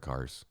passenger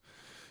cars.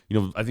 You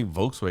know, I think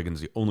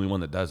Volkswagen's the only one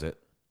that does it.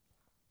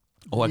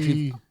 Oh,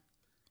 actually,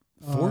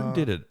 Ford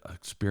did it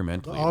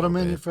experimentally. The auto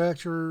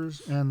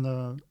manufacturers and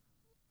the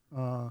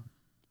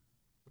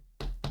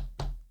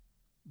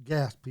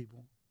gas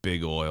people.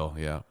 Big oil,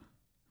 yeah.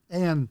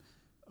 And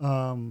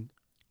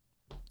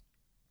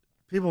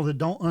people that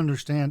don't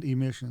understand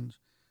emissions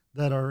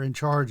that are in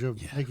charge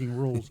of making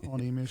rules on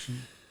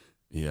emissions.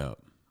 Yeah.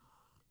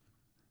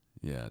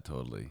 Yeah,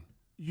 totally.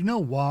 You know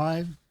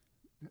why?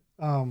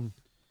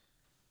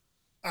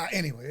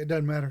 Anyway, it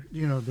doesn't matter.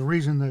 You know, the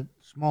reason that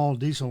small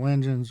diesel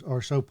engines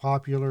are so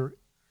popular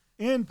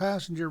in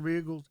passenger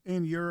vehicles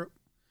in Europe,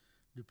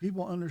 do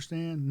people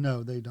understand?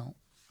 No, they don't.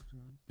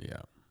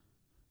 Yeah.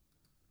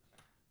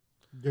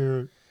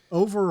 They're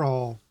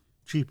overall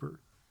cheaper,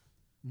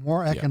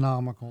 more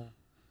economical.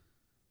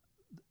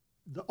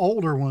 The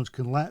older ones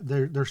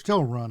they're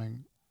still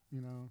running,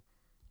 you know.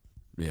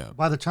 Yeah.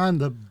 By the time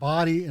the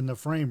body and the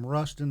frame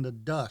rust into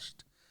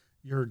dust,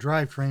 your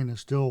drivetrain is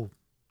still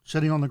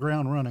sitting on the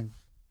ground running.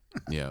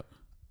 Yeah.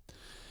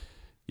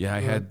 Yeah,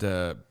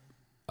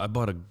 I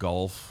bought a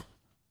Golf,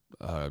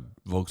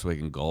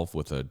 Volkswagen Golf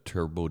with a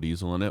turbo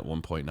diesel in it,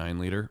 1.9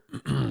 liter.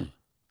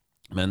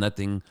 Man, that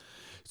thing,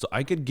 so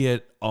I could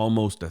get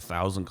almost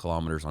 1,000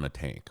 kilometers on a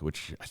tank,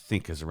 which I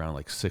think is around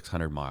like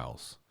 600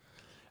 miles.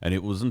 And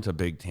it wasn't a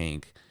big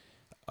tank.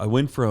 I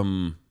went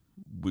from,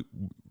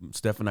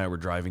 Steph and I were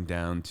driving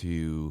down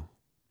to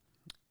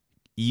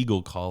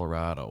Eagle,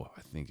 Colorado,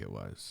 I think it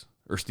was,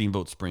 or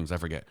Steamboat Springs, I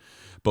forget.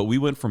 But we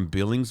went from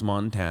Billings,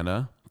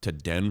 Montana to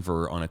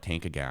Denver on a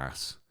tank of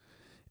gas.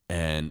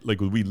 And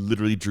like we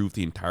literally drove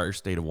the entire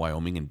state of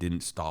Wyoming and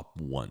didn't stop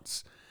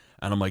once.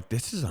 And I'm like,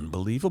 this is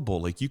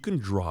unbelievable. Like you can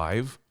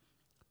drive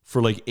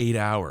for like 8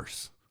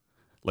 hours,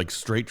 like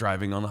straight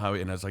driving on the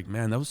highway. And I was like,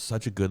 man, that was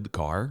such a good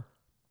car.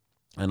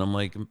 And I'm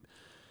like,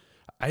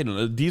 I don't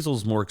know,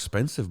 diesel's more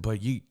expensive, but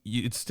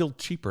it's still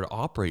cheaper to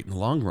operate in the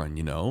long run,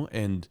 you know?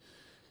 And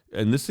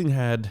this thing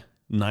had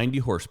 90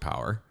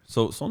 horsepower,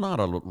 so not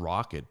a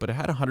rocket, but it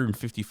had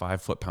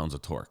 155 foot-pounds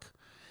of torque.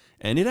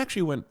 And it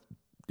actually went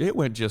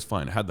just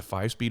fine. It had the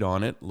 5-speed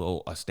on it,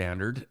 a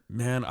standard.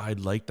 Man, I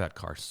liked that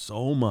car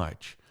so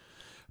much.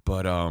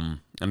 But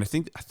and I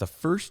think the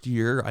first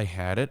year I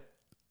had it,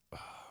 I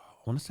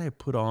want to say I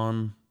put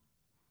on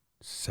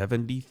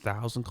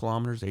 70,000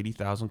 kilometers,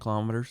 80,000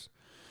 kilometers,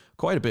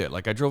 quite a bit.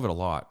 Like I drove it a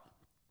lot.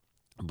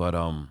 But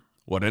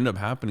what ended up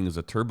happening is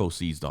a turbo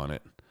seized on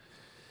it.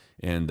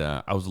 And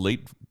I was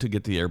late to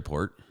get to the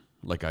airport,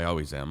 like I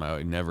always am.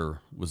 I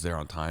never was there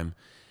on time.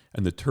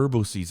 And the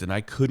turbo seized, and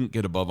I couldn't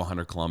get above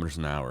 100 kilometers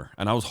an hour.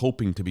 And I was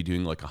hoping to be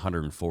doing like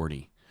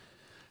 140.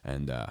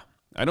 And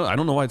I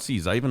don't know why it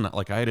seized. I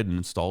had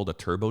installed a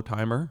turbo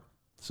timer.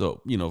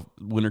 So, you know,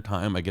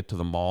 wintertime, I get to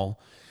the mall,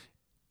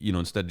 you know,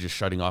 instead of just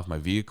shutting off my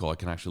vehicle, I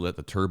can actually let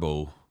the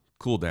turbo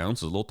cool down.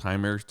 So the little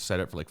timer set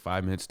it for like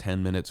 5 minutes,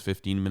 10 minutes,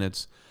 15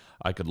 minutes.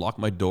 I could lock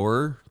my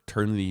door,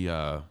 turn the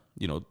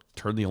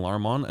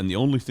alarm on, and the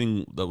only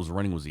thing that was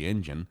running was the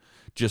engine,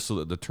 just so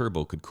that the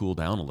turbo could cool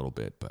down a little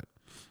bit. But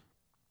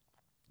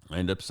I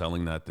ended up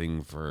selling that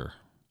thing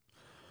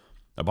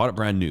I bought it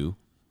brand new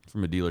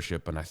from a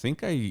dealership, and I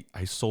think I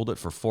sold it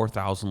for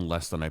 $4,000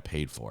 less than I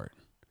paid for it.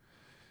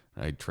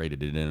 I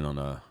traded it in on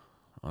a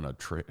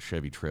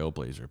Chevy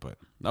Trailblazer, but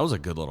that was a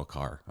good little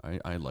car.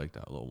 I liked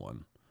that little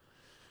one.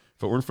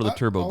 If it weren't for the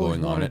turbo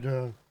going on it,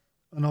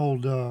 an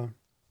old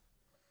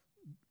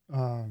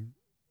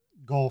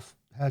Golf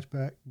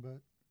hatchback, but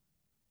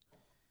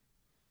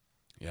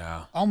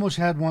yeah, almost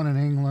had one in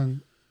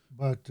England,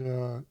 but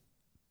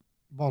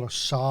bought a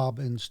Saab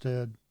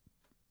instead.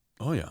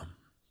 Oh yeah,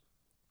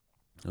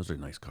 those are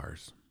nice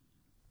cars.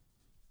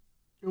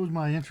 It was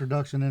my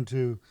introduction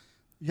into.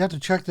 You have to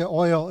check the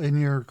oil in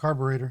your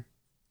carburetor.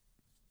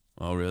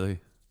 Oh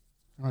really?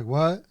 I'm like,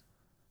 what?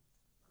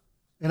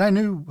 And I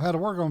knew how to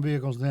work on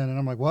vehicles then, and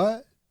I'm like,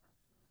 what?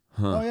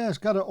 Huh. Oh yeah, it's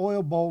got an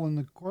oil bowl in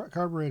the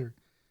carburetor.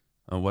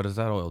 What does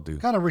that oil do?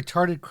 What kind of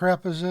retarded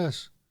crap is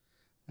this?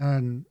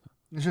 And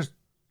it's just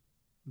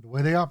the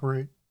way they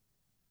operate.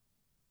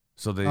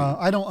 So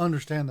I don't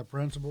understand the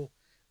principle.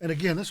 And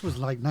again, this was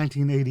like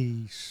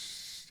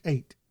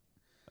 1988.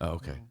 Oh,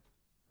 okay.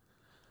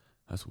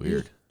 That's You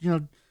weird.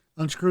 just,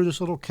 unscrew this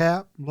little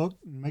cap, look,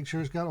 and make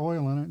sure it's got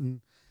oil in it.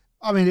 And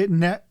I mean,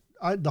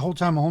 the whole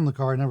time I owned the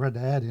car, I never had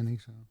to add any.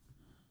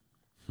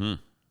 So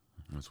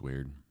That's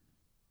weird.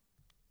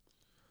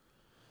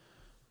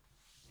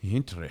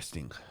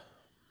 Interesting.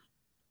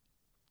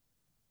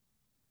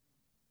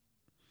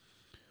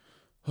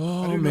 I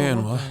Oh do know man,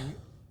 one well, thing.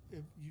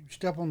 If you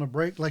step on the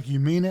brake like you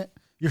mean it,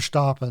 you're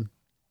stopping.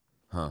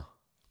 huh?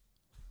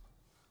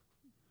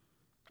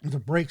 The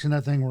brakes in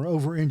that thing were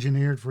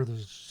over-engineered for the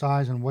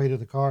size and weight of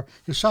the car.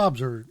 Because Saabs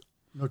are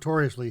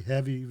notoriously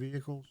heavy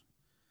vehicles.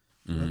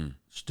 But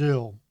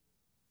still,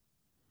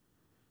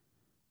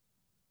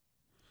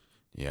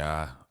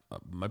 Yeah,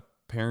 my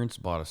parents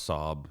bought a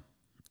Saab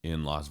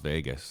in Las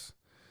Vegas,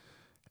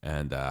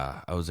 and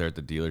I was there at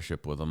the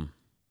dealership with them.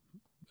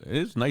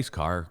 It's a nice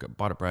car.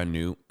 Bought it brand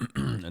new,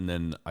 and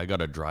then I got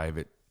to drive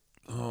it.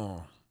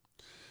 Oh,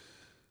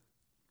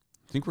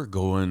 I think we're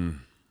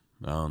going.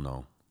 I don't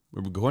know.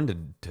 We were going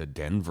to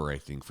Denver, I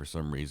think, for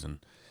some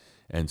reason,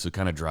 and so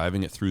kind of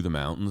driving it through the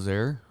mountains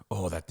there.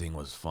 Oh, that thing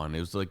was fun.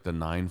 It was like the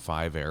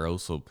 9.5 Aero,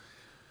 so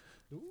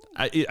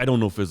I don't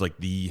know if it was like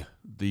the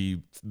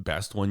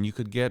best one you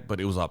could get,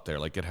 but it was up there.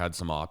 Like it had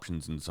some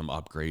options and some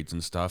upgrades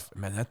and stuff.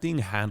 Man, that thing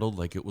handled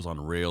like it was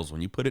on rails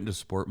when you put it into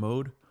sport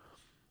mode.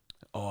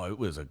 Oh, it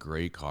was a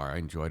great car. I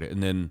enjoyed it.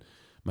 And then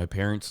my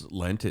parents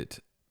lent it.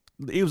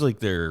 It was like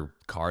their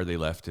car they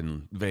left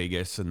in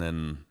Vegas, and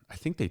then I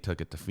think they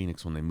took it to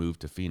Phoenix when they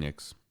moved to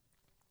Phoenix.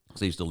 So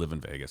they used to live in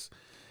Vegas,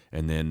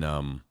 and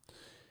then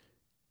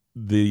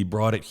they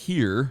brought it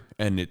here,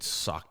 and it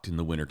sucked in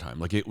the wintertime.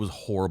 Like it was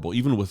horrible.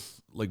 Even with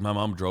like my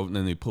mom drove it, and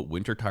then they put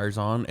winter tires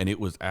on, and it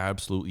was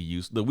absolutely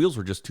useless. The wheels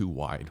were just too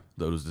wide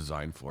that it was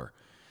designed for,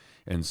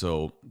 and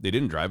so they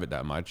didn't drive it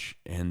that much.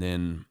 And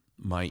then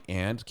my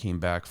aunt came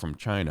back from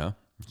China.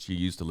 She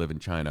used to live in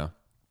China,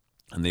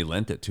 and they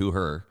lent it to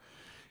her.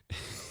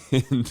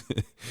 And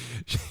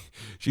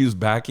she was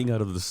backing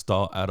out of a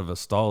stall at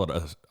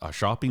a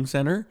shopping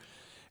center,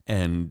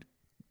 and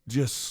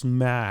just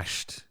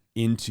smashed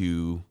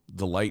into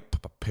the light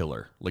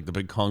pillar, like the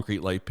big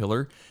concrete light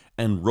pillar,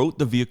 and wrote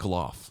the vehicle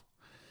off.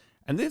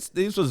 And this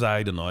was,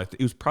 I don't know, it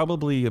was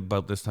probably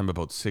about this time,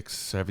 about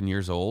 6-7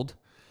 years old.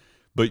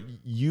 But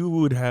you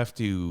would have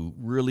to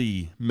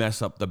really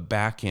mess up the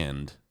back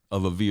end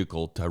of a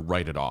vehicle to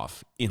write it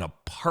off in a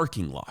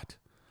parking lot.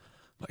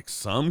 Like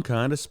some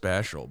kind of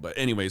special. But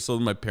anyway, so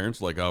my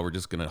parents were like, oh, we're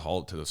just going to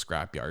haul it to the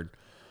scrapyard.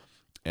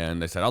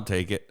 And I said, I'll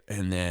take it.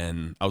 And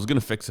then I was going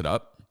to fix it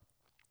up.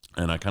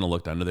 And I kind of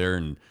looked under there,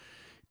 and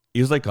it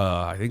was like,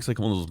 I think it's like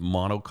one of those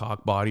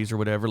monocoque bodies or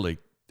whatever. Like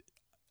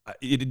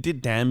it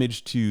did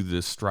damage to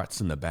the struts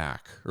in the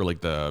back, or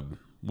like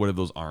whatever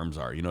those arms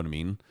are. You know what I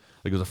mean?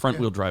 Like it was a front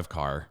wheel drive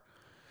car,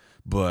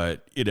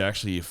 but it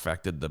actually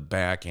affected the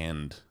back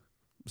end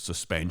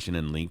suspension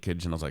and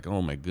linkage. And I was like,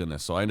 oh my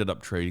goodness. So I ended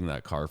up trading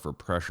that car for a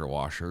pressure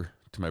washer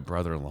to my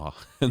brother-in-law.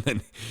 And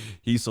then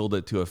he sold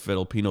it to a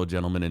Filipino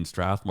gentleman in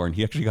Strathmore, and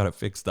he actually got it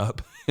fixed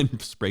up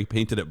and spray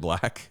painted it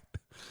black.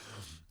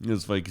 It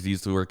was funny because he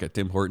used to work at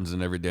Tim Hortons,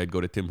 and every day I'd go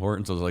to Tim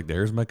Hortons. So I was like,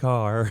 there's my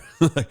car.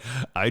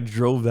 I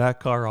drove that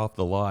car off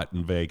the lot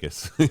in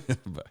Vegas.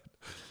 But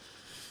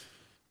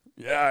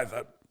yeah,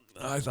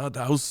 I thought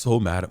I was so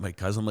mad at my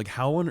cousin. I'm like,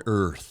 how on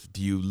earth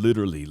do you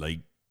literally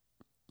like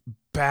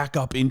back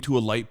up into a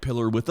light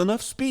pillar with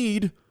enough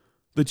speed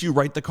that you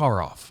write the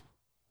car off?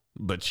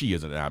 But she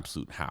is an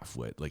absolute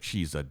halfwit. Like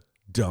she's a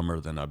dumber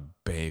than a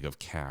bag of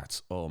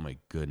cats. Oh my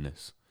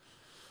goodness.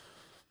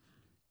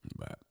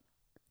 But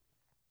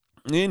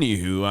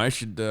anywho, I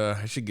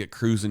should get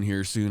cruising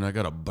here soon. I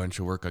got a bunch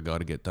of work I got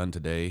to get done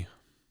today.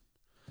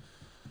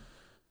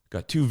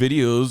 Got 2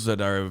 videos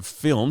that I've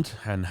filmed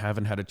and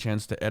haven't had a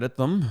chance to edit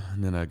them.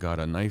 And then I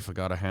got a knife I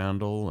got to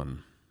handle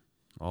and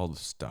all the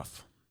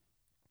stuff.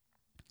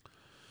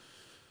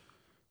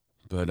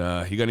 But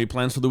you got any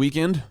plans for the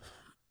weekend?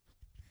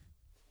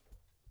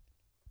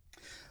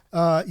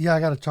 Yeah, I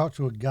got to talk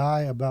to a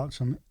guy about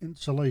some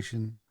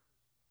insulation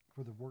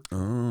for the work.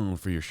 Oh,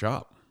 for your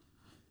shop.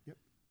 Yep.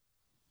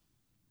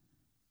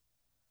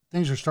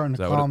 Things are starting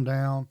to calm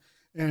down,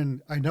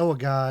 and I know a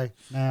guy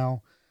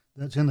now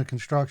that's in the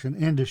construction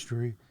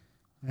industry,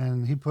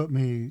 and he put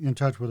me in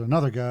touch with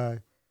another guy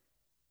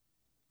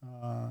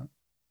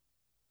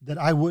that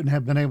I wouldn't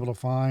have been able to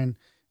find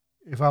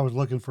if I was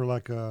looking for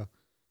like a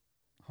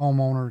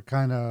homeowner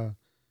kind of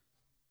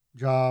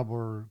job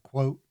or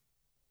quote.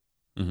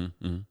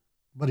 Mm-hmm, mm-hmm.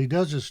 But he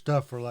does his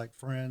stuff for like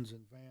friends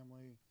and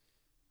family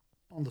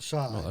on the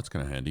side. Oh, that's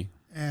kind of handy.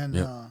 And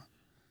yep.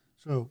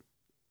 So,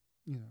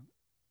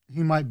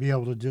 he might be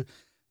able to do.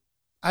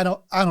 I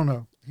don't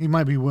know. He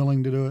might be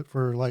willing to do it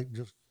for like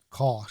just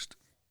cost.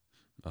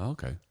 Oh,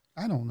 okay.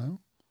 I don't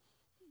know.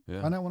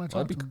 Yeah. Find out when I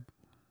talk to him.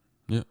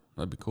 Yeah,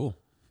 that'd be cool.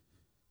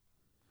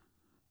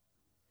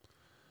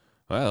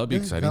 Well, that'd be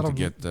exciting to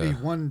get be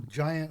one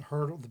giant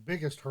hurdle, the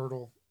biggest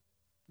hurdle,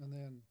 and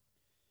then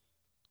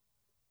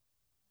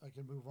I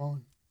can move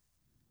on.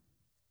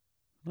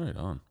 Right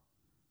on.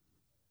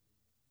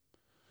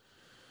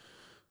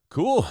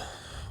 Cool.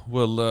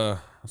 Well,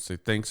 I'll say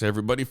thanks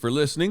everybody for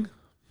listening,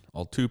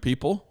 all 2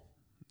 people,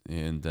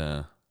 and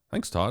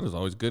thanks, Todd. It was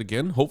always good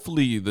again.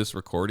 Hopefully, this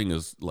recording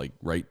is like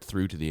right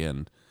through to the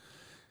end.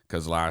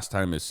 Because last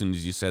time, as soon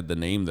as you said the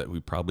name that we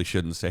probably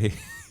shouldn't say,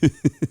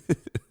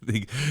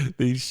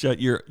 they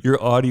shut your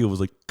audio was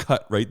like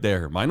cut right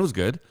there. Mine was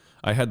good.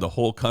 I had the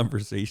whole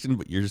conversation,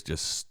 but yours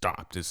just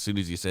stopped as soon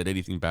as you said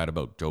anything bad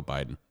about Joe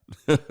Biden.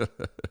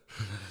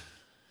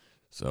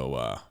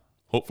 So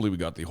hopefully we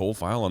got the whole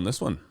file on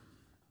this one.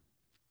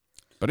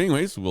 But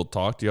anyways, we'll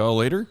talk to y'all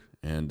later.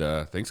 And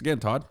thanks again,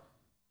 Todd.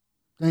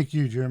 Thank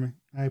you, Jeremy.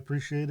 I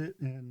appreciate it,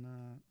 and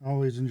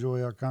always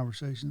enjoy our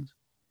conversations.